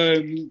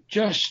 I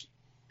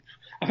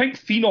think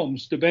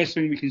phenom's the best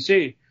thing we can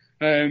say,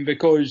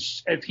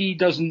 because if he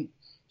doesn't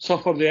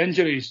suffer the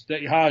injuries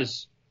that he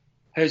has,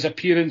 his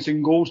appearance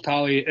and goals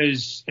tally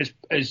is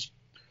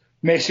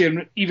Messi,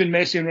 and even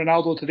Messi and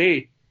Ronaldo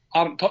today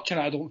aren't touching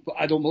it.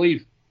 I don't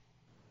believe,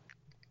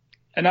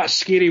 and that's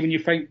scary when you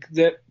think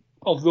that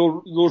of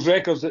those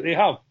records that they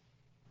have.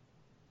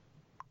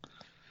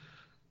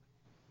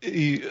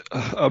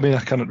 I mean,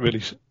 I cannot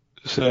really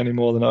say any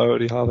more than I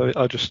already have.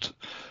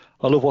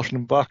 I love watching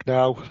them back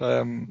now.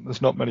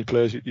 There's not many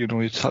players, you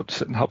just have to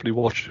sit and happily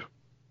watch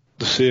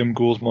the same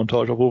goals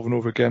montage over and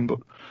over again. But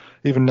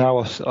even now,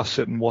 I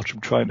sit and watch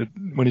him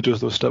when he does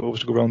those step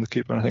overs to go around the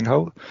keeper, and I think,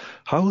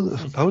 how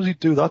does he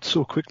do that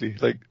so quickly?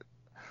 Like,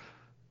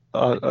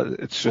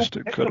 it's just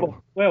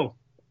incredible. Well,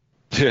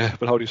 yeah,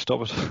 but how do you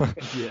stop it?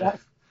 Yeah.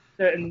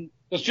 And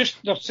there's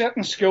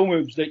certain skill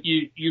moves that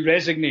you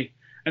resonate,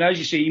 and as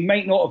you say, he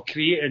might not have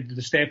created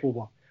the step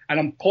over, and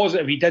I'm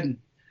positive he didn't.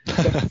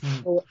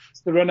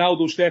 It's the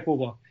Ronaldo step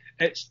over.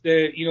 It's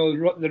the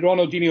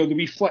Ronaldinho, the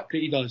wee flick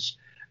that he does.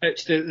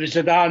 It's the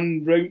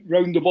Zidane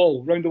round the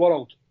ball, round the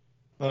world.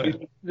 Oh,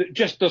 yeah.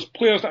 Just there's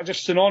players that are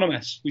just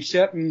synonymous with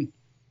certain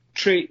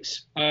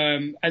traits,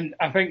 and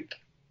I think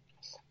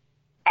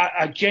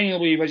I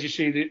genuinely, as you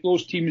say,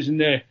 those teams in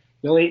the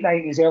late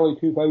 90s, early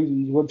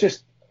 2000s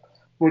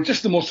were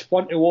just the most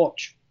fun to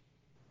watch,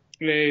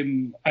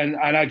 and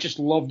I just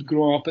loved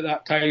growing up at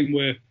that time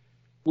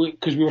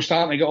because we were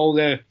starting to get all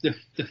the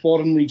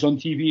foreign leagues on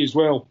TV as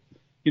well,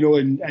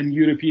 and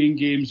European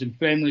games and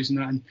friendlies and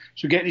that, and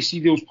so getting to see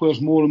those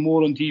players more and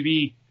more on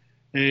TV,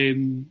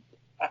 and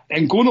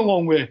going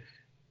along with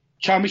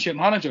Championship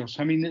managers.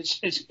 I mean,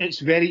 it's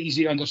very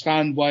easy to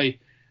understand why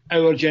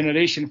our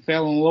generation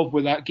fell in love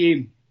with that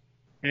game,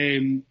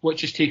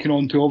 which is taken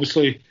on to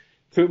obviously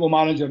Football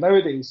Manager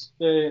nowadays.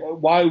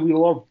 Why we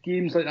love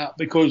games like that,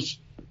 because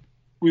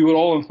we were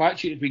all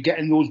infatuated with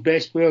getting those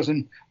best players,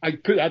 and I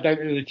put that down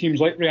to the teams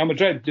like Real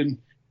Madrid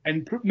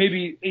and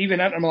maybe even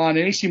Inter Milan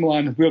and AC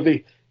Milan, where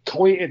they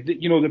collated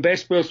the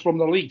best players from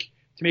their league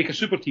to make a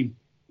super team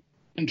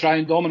and try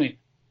and dominate.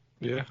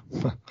 Yeah.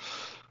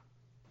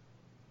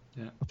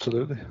 Yeah,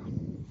 absolutely.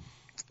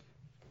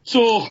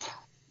 So,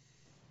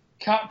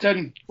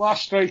 captain,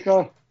 last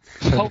striker,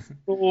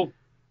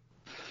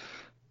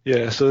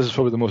 Yeah, so this is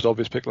probably the most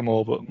obvious pick of them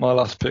all, but my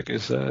last pick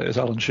is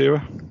Alan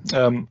Shearer.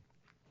 I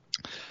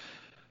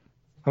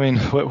mean,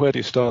 where do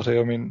you start here?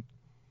 I mean,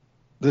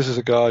 this is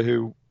a guy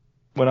who,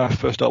 when I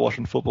first started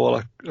watching football,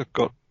 I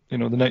got, the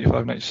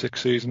 95-96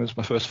 season as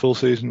my first full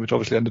season, which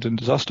obviously ended in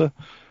disaster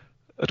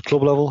at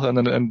club level, and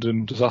then it ended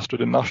in disaster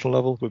at national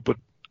level. But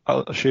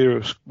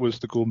Shearer was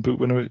the Golden Boot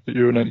winner at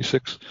Euro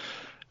 96.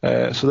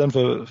 So then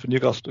for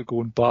Newcastle to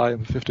go and buy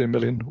him for 15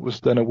 million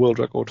was then a world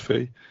record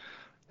fee.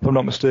 If I'm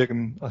not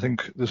mistaken, I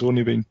think there's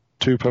only been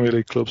 2 Premier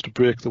League clubs to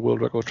break the world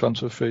record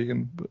transfer fee,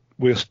 and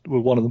we're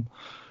one of them.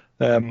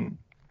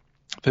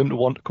 For him to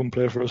want to come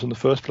play for us in the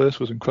first place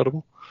was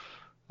incredible.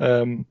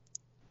 To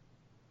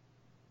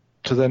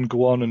then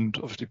go on and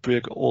obviously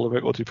break all the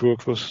records he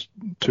broke for us,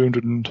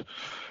 200 and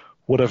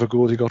whatever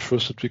goals he got for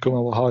us to become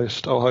our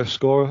highest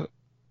scorer.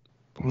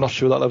 I'm not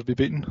sure that'll ever be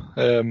beaten,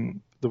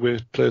 the way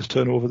players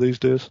turn over these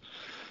days.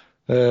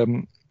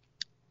 And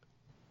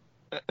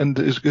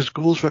his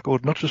goals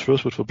record, not just for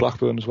us, but for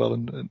Blackburn as well,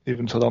 and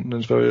even Southampton in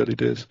his very early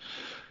days,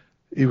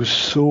 he was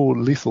so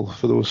lethal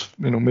for those,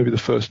 maybe the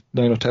first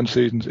 9 or 10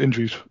 seasons,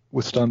 injuries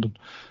withstanding.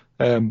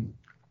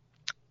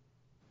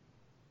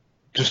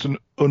 Just an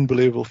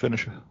unbelievable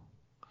finisher.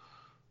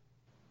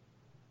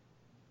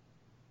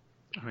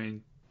 I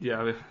mean,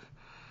 yeah,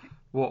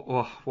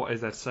 what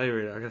is there to say,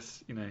 really? I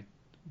guess,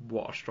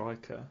 what a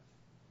striker,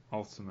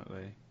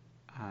 ultimately.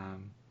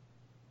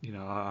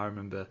 I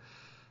remember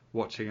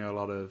watching a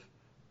lot of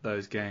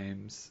those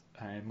games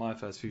in my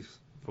first few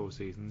full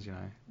seasons,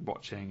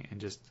 watching and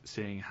just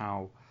seeing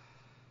how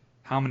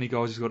many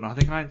goals he's got. And I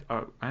think I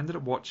ended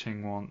up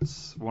watching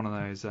once one of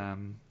those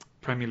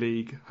Premier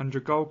League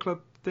 100 goal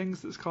club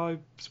things that Sky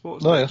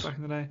Sports did back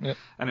in the day. Yeah.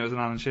 And it was an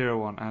Alan Shearer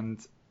one,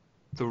 and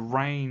the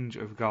range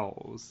of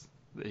goals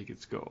that he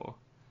could score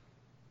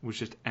was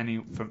just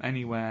from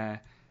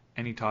anywhere,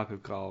 any type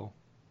of goal,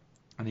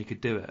 and he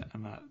could do it,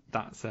 and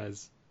that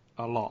says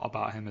a lot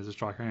about him as a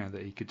striker,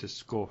 that he could just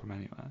score from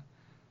anywhere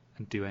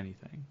and do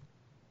anything.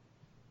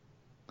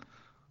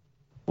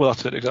 Well,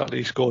 that's it, exactly.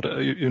 He scored,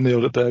 you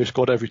nailed it there, he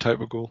scored every type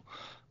of goal.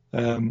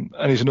 And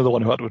he's another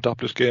one who had to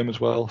adapt his game as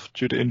well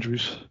due to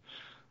injuries.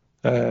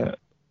 And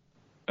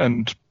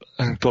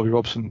Bobby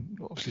Robson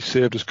obviously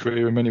saved his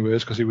career in many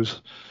ways because he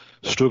was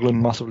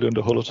struggling massively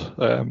under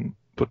Hullett.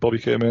 But Bobby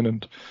came in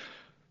and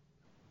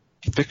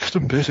fixed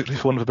him, basically,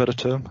 for want of a better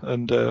term,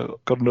 and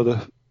got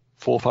another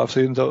 4 or 5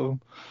 seasons out of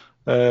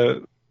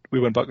him. We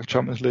went back to the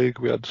Champions League.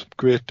 We had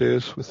great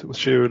days with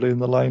Shearer leading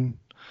the line.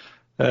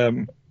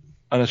 And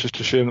it's just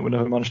a shame that we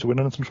never managed to win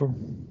anything from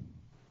him.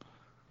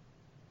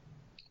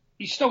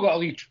 He's still got a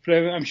league.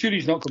 I'm sure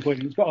he's not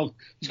complaining. He's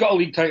got a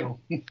league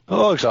title.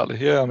 Oh, exactly.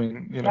 Yeah, I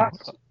mean,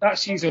 that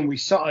season with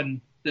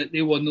Sutton that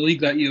they won the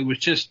league that year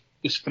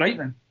was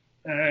frightening.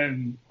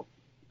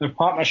 Their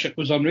partnership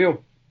was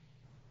unreal.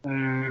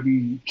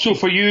 So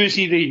for you, is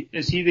he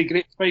the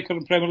great striker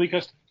in Premier League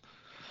history?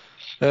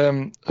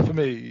 For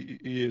me,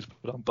 he is,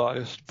 but I'm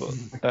biased. But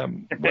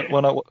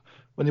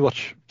when you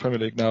watch Premier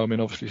League now, I mean,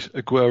 obviously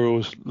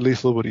Aguero's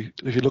lethal, but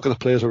if you look at the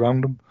players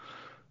around him,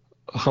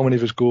 how many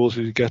of his goals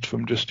did he get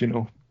from just,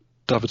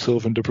 David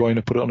Silva and De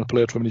Bruyne put it on a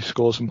plate from and he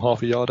scores from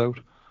half a yard out?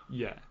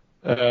 Yeah.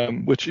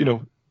 Which, a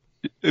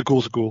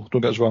goal's a goal,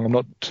 don't get us wrong. I'm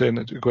not saying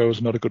that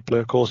Aguero's not a good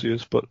player, of course he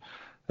is, but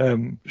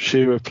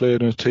Shearer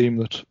played in a team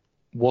that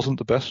wasn't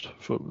the best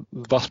for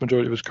the vast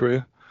majority of his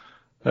career.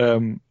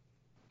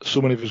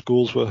 So many of his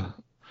goals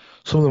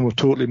some of them were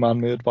totally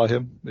man-made by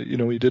him.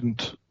 He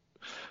didn't,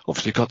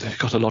 obviously got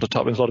a lot of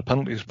tap-ins, a lot of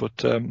penalties,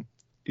 but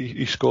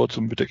he scored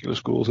some ridiculous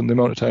goals, and the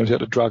amount of times he had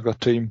to drag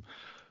that team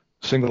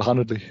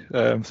single-handedly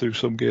through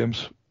some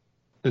games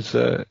is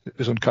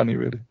uncanny,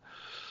 really.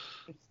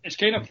 It's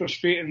kind of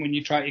frustrating when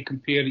you try to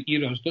compare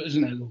eras,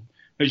 isn't it, though?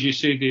 as you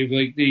say, Dave,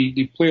 like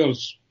the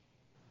players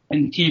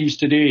in teams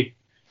today.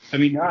 I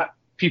mean,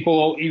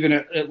 people, even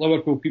at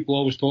Liverpool, people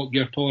always talk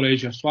your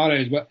Torres, your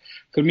Suarez, but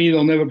for me,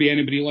 there'll never be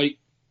anybody like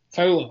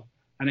Fowler.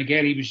 And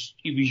again, he was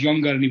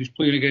younger and he was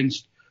playing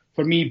against,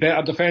 for me,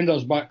 better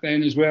defenders back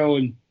then as well,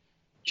 and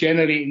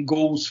generating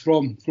goals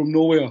from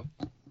nowhere.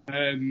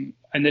 And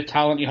the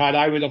talent he had,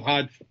 I would have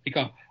had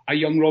like a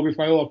young Robbie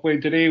Fowler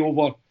playing today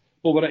over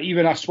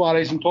even a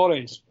Suarez and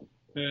Torres.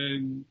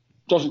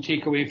 Doesn't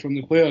take away from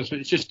the players, but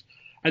it's just,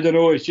 I don't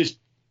know, it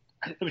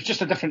was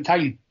just a different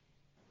time.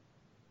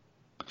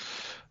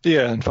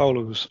 Yeah, and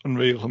Fowler was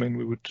unreal. I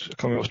mean,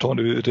 I was talking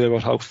to you the other day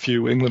about how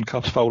few England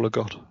caps Fowler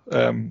got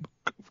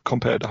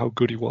compared to how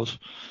good he was.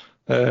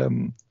 I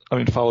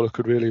mean, Fowler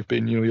could really have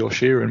been, your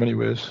Shearer in many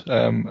ways,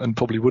 and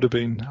probably would have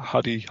been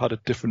had he had a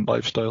different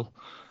lifestyle.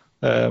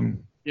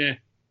 Yeah.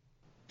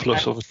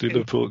 Plus, obviously,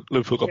 Liverpool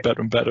got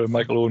better and better, and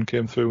Michael Owen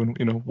came through,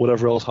 and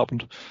whatever else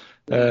happened.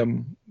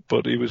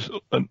 But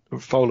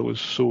Fowler was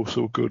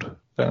so good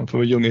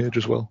from a young age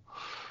as well.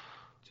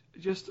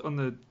 Just on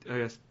the, I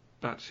guess,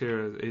 back to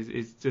Shearer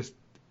is just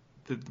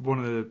one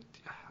of the,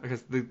 I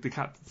guess, the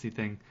captaincy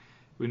thing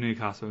with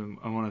Newcastle,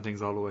 and one of the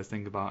things I'll always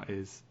think about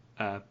is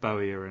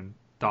Bowyer and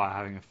Dyer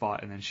having a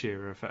fight, and then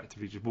Shearer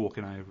effectively just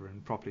walking over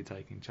and properly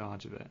taking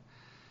charge of it.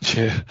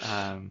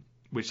 Yeah.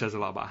 Which says a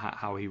lot about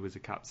how he was a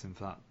captain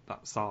for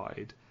that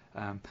side.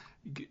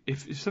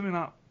 If something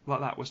like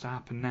that was to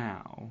happen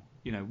now,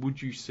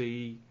 would you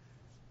see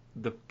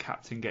the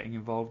captain getting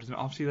involved?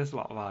 Obviously, there's a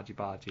lot of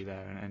argy-bargy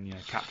there, and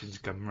captains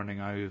come running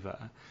over.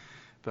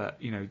 But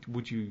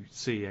would you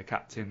see a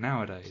captain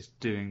nowadays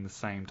doing the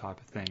same type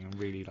of thing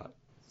and really like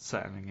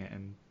settling it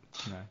and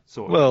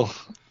sort of? Well,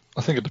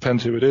 I think it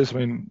depends who it is. I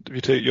mean, if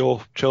you take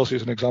your Chelsea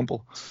as an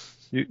example,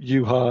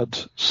 you had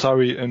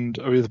Sarri and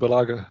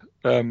Arrizabalaga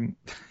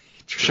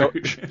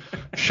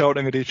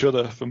shouting at each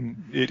other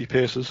from 80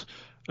 paces,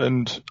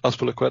 and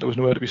Azpilicueta was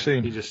nowhere to be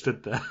seen. He just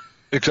stood there.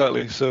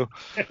 Exactly. So,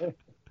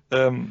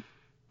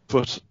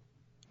 but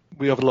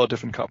we have a lot of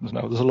different captains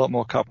now. There's a lot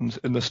more captains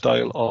in the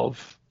style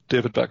of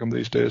David Beckham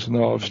these days than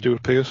there are of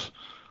Stuart Pearce,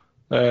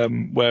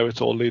 where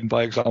it's all leading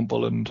by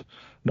example and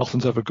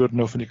nothing's ever good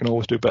enough and you can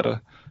always do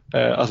better,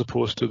 as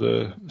opposed to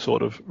the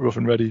sort of rough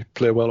and ready,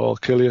 play well or I'll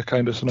kill you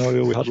kind of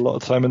scenario we had a lot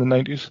of time in the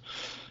 90s.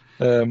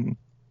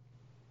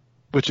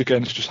 Which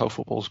again is just how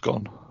football's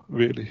gone,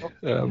 really.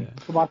 The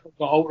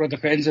ultra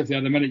defensive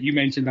there. The minute you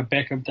mentioned a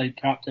Beckham type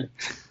captain,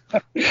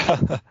 I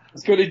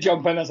was going to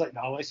jump in. I was like,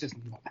 no, let's just.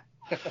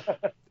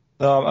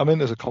 I mean,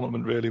 there's a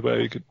compliment really where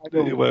you could,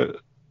 there's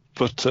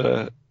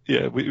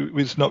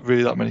not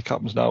really that many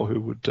captains now who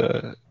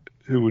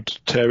would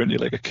tear into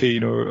like a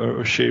Keane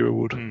or a Shearer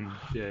would.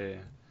 Yeah.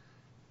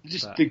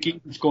 Just the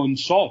game's gone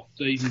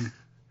soft.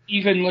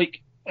 Even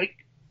like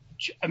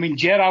I mean,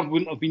 Gerrard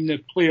wouldn't have been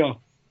the player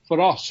for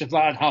us if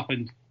that had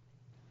happened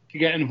to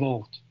get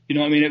involved. You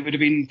know what I mean? It would have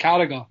been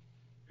Carragher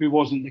who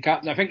wasn't the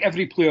captain. I think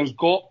every player's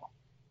got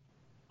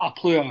a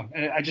player.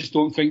 I just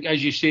don't think,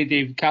 as you say,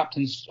 Dave,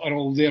 captains are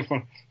all there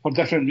for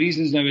different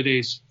reasons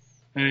nowadays.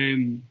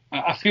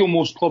 I feel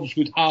most clubs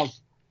would have,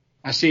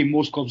 I say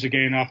most clubs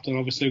again after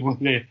obviously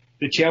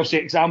the Chelsea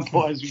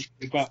example, as we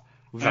say, but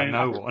was that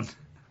no one?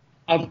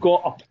 I've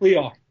got a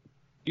player,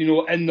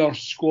 in their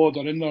squad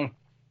or in their,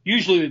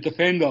 usually the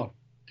defender,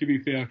 to be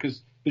fair,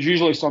 because there's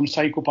usually some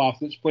psychopath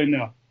that's playing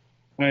there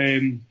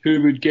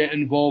who would get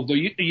involved, or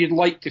you'd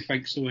like to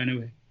think so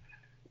anyway.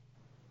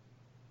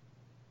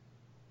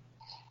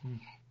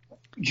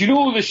 Do you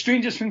know the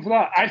strangest thing for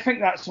that? I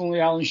think that's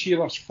only Alan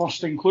Shearer's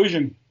first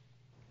inclusion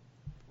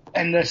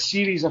in this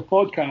series of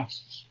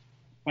podcasts.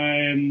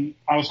 I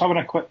was having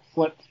a quick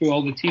flip through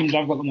all the teams,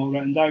 I've got them all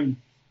written down,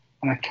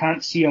 and I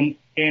can't see him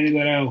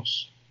anywhere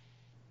else,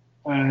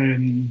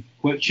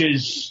 which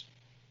is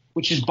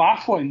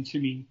baffling to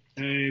me.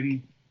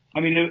 I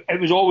mean, it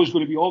was always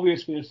going to be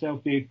obvious for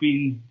yourself, Dave,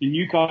 being the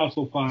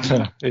Newcastle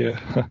fan.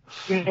 Yeah.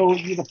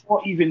 You'd have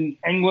thought even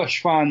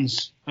English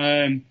fans,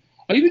 or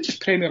even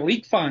just Premier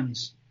League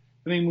fans.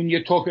 I mean, when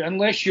you're talking,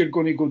 unless you're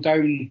going to go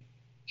down,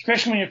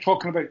 especially when you're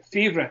talking about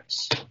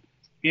favourites,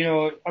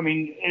 I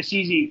mean, it's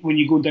easy when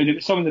you go down.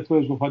 Some of the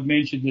players we've had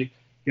mentioned, like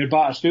your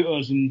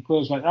Batistuttas and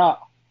players like that.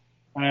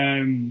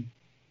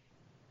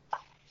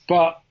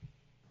 But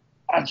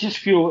I just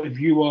feel if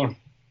you were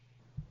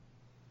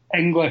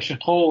English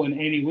at all in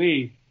any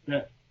way,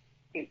 that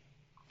there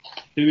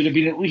would have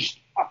been at least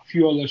a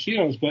few other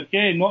Shearers, but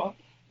yeah,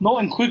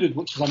 not included,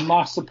 which is a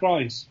mass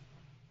surprise.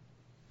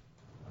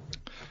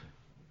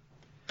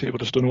 People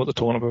just don't know what they're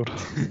talking about.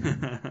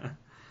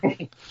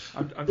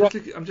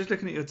 I'm just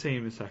looking at your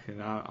team a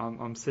second.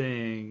 I'm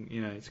seeing,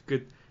 it's a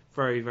good,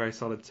 very, very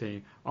solid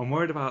team. I'm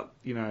worried about,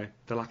 the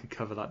lack of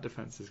cover that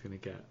defence is going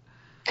to get.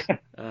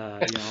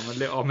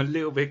 I'm a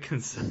little bit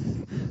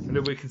concerned.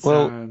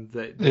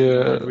 That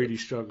they really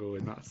struggle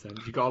in that sense.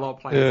 You've got a lot of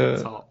players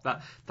at the top.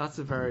 That's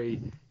a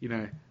very,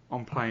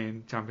 I'm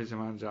playing Championship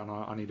Manager and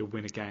I need to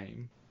win a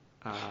game.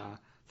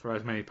 Throw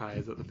as many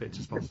players at the pitch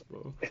as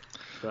possible.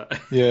 But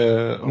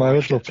yeah, my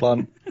original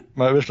plan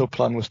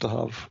was to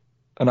have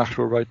an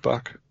actual right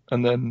back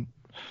and then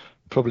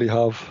probably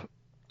have,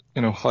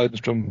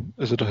 Heidenstrom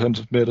as a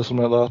defensive mid or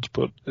something like that.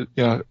 But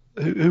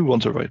who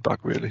wants a right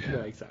back really? Yeah,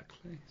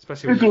 exactly.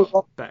 Especially who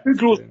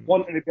grows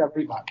wanting to be a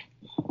right back?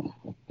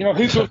 Who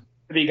grows to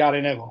be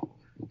Gary Neville?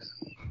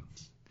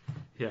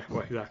 Yeah,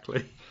 well,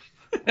 exactly.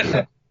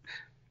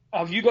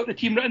 Have you got the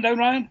team written down,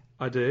 Ryan?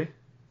 I do.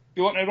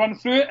 You want to run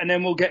through it, and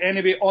then we'll get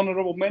any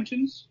honourable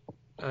mentions?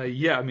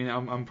 Yeah, I mean,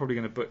 I'm probably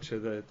going to butcher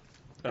the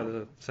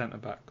other centre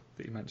back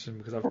that you mentioned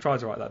because I've tried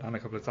to write that down a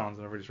couple of times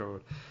and I've really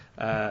struggled.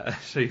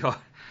 So you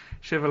got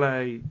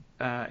Chevrolet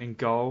in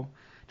goal,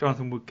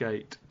 Jonathan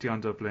Woodgate,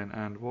 Dion Dublin,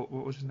 and what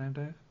was his name,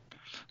 Dave?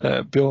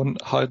 Bjorn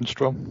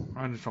Heidenstrom.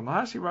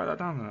 I actually wrote that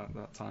down at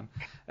that time.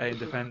 In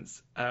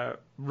defence,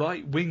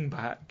 right wing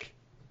back,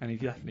 and he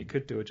definitely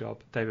could do a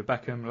job, David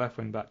Beckham. Left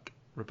wing back,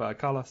 Roberto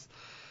Carlos.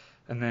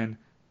 And then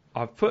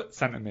I've put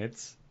centre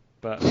mids,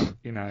 but,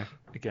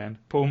 again,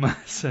 Paul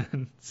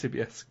Merson,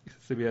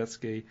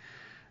 Sibierski,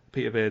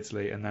 Peter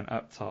Beardsley, and then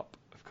up top,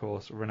 of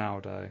course,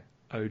 Ronaldo,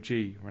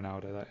 OG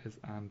Ronaldo, that is,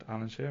 and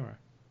Alan Shearer.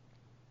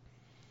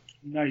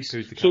 Nice.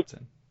 Who's the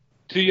captain?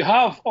 Do you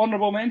have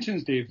honourable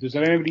mentions, Dave? Is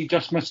there anybody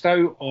just missed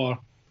out or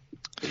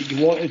that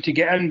you wanted to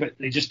get in but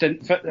they just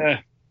didn't fit the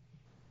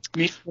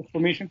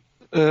formation?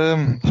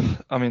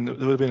 I mean, there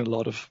would have been a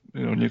lot of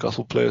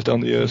Newcastle players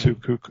down the years who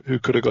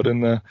could have got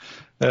in there.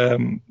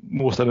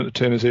 Most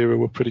entertainers era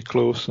were pretty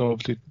close. So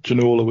obviously,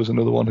 Ginola was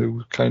another one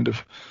who kind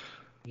of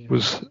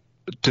was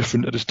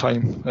different at his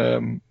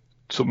time.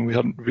 Something we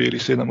hadn't really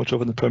seen that much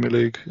of in the Premier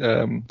League.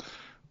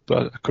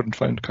 But I couldn't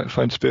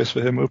find space for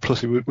him.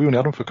 Plus, we only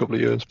had him for a couple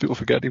of years. People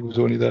forget he was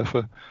only there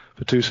for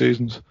 2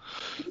 seasons.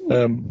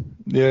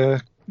 Yeah.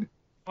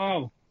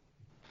 Wow.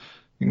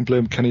 You can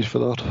blame Kenny for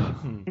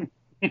that.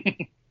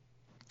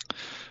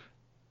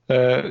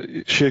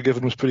 Shea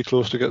Given was pretty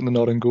close to getting the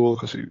nod in goal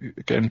because he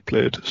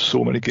played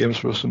so many games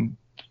for us and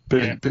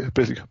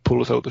basically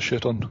pulled us out the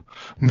shit on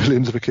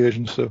millions of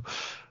occasions. So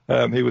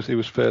he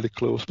was fairly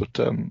close, but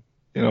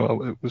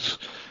it was.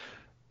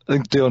 I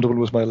think Dion Dublin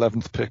was my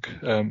 11th pick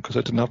because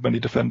I didn't have many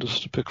defenders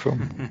to pick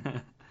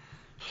from.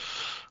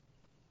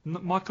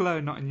 Michael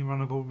Owen not in your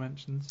honourable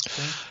mentions?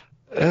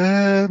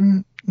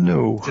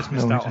 No. Just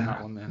missed out on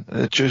that one then.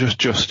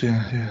 Just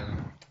yeah.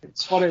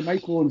 It's funny,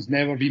 Michael Owen's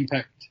never been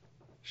picked.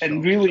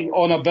 And really,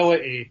 on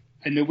ability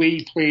and the way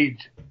he played,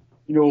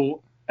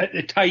 at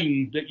the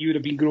time that you would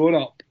have been growing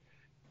up,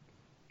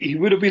 he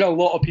would have been a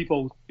lot of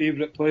people's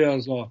favourite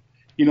players or,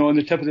 on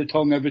the tip of the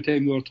tongue every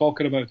time we were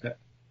talking about it.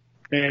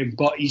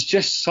 But he's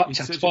just such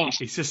a twat.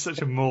 He's just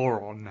such a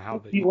moron now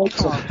that you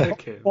can't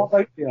pick him. What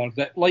out there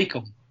that like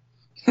him?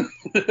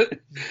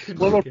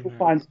 Liverpool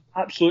fans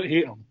absolutely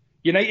hate him.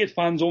 United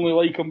fans only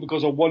like him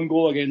because of 1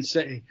 goal against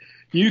City.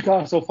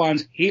 Newcastle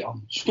fans hate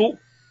him. Stoke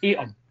hate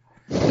him.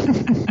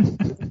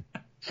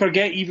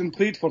 Forget he even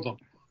played for them.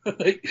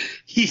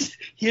 He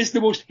is the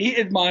most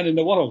hated man in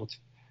the world.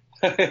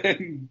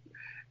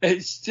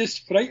 It's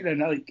just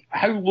frightening,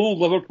 how low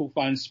Liverpool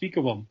fans speak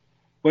of him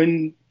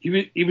when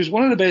he was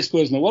one of the best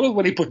players in the world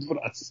when he played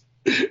for us.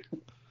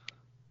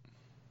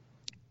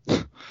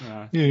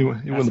 He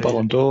won the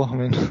Ballon d'Or. I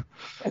mean,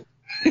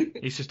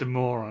 he's just a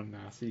moron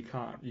now, so you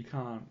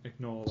can't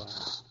ignore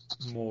that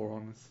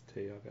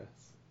moronity, I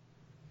guess.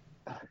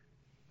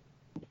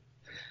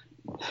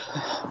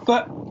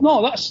 But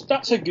no,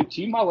 that's a good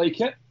team. I like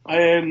it.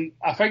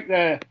 I think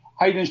the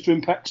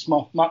Heidenstrom pick's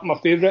my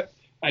favourite.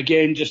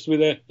 Again, just with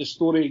the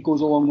story that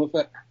goes along with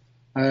it,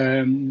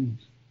 and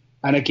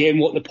again,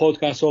 what the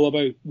podcast's all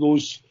about.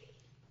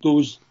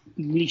 Those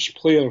niche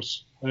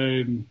players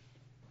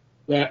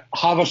that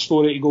have a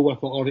story to go with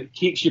it, or it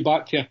takes you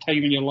back to a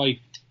time in your life.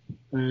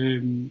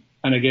 And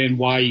again,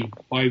 why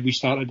we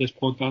started this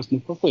podcast in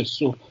the first place.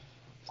 So,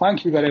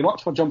 thank you very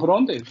much for jumping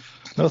on, Dave.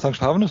 No, thanks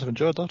for having us. I've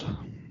enjoyed that.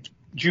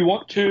 Do you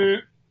want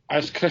to,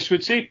 as Chris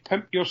would say,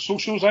 pimp your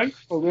socials out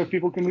or where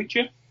people can reach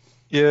you?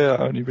 Yeah,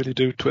 I only really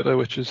do Twitter,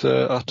 which is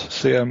at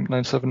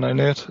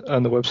cm9798,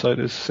 and the website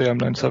is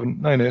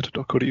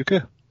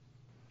cm9798.co.uk.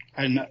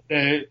 And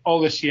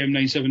all the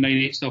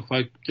CM9798 stuff,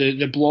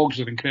 the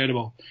blogs are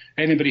incredible.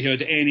 Anybody who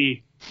had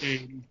any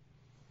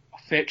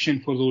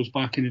affection for those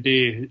back in the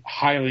day,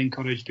 highly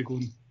encouraged to go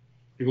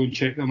and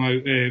check them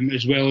out,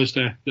 as well as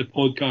the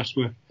podcast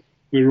with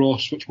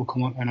Ross, which will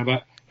come up in a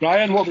bit.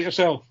 Ryan, what about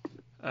yourself?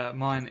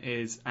 Mine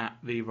is at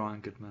the Ryan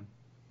Goodman.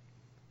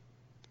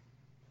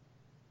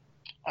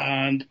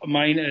 And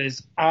mine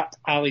is at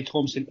Ali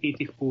Thompson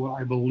 84,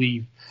 I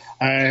believe.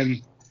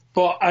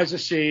 But as I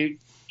say,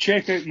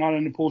 check out Man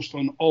in the Post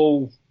on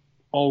all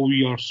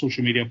your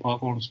social media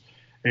platforms.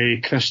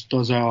 Chris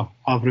does a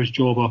average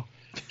job of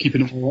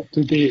keeping it all up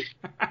to date.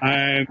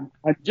 And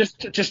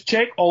just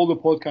check all the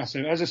podcasts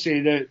out. As I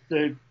say,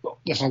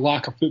 there's a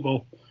lack of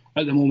football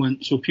at the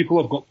moment, so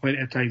people have got plenty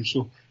of time.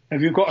 So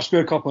if you've got a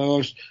spare couple of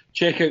hours,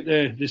 check out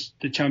the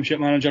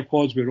Championship Manager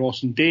pods with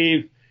Ross and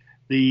Dave.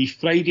 The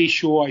Friday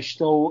show,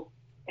 still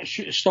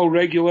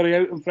regularly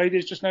out on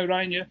Fridays just now,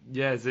 Ryan, yeah?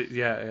 Yeah, I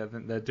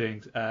think they're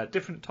doing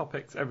different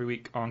topics every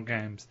week on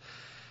games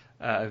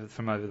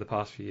from over the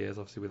past few years,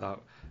 obviously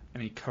without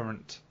any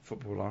current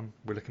football on.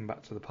 We're looking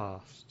back to the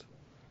past.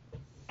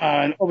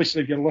 And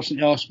obviously, if you're listening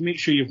to us, make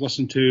sure you've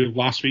listened to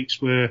last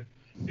week's with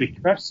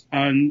Chris,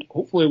 and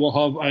hopefully we'll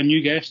have a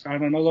new guest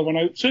and another one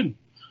out soon.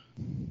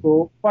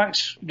 So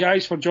thanks,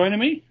 guys, for joining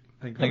me.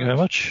 Thank you very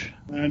much.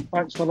 And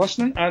thanks for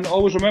listening. And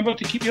always remember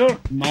to keep your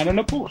man on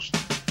the post.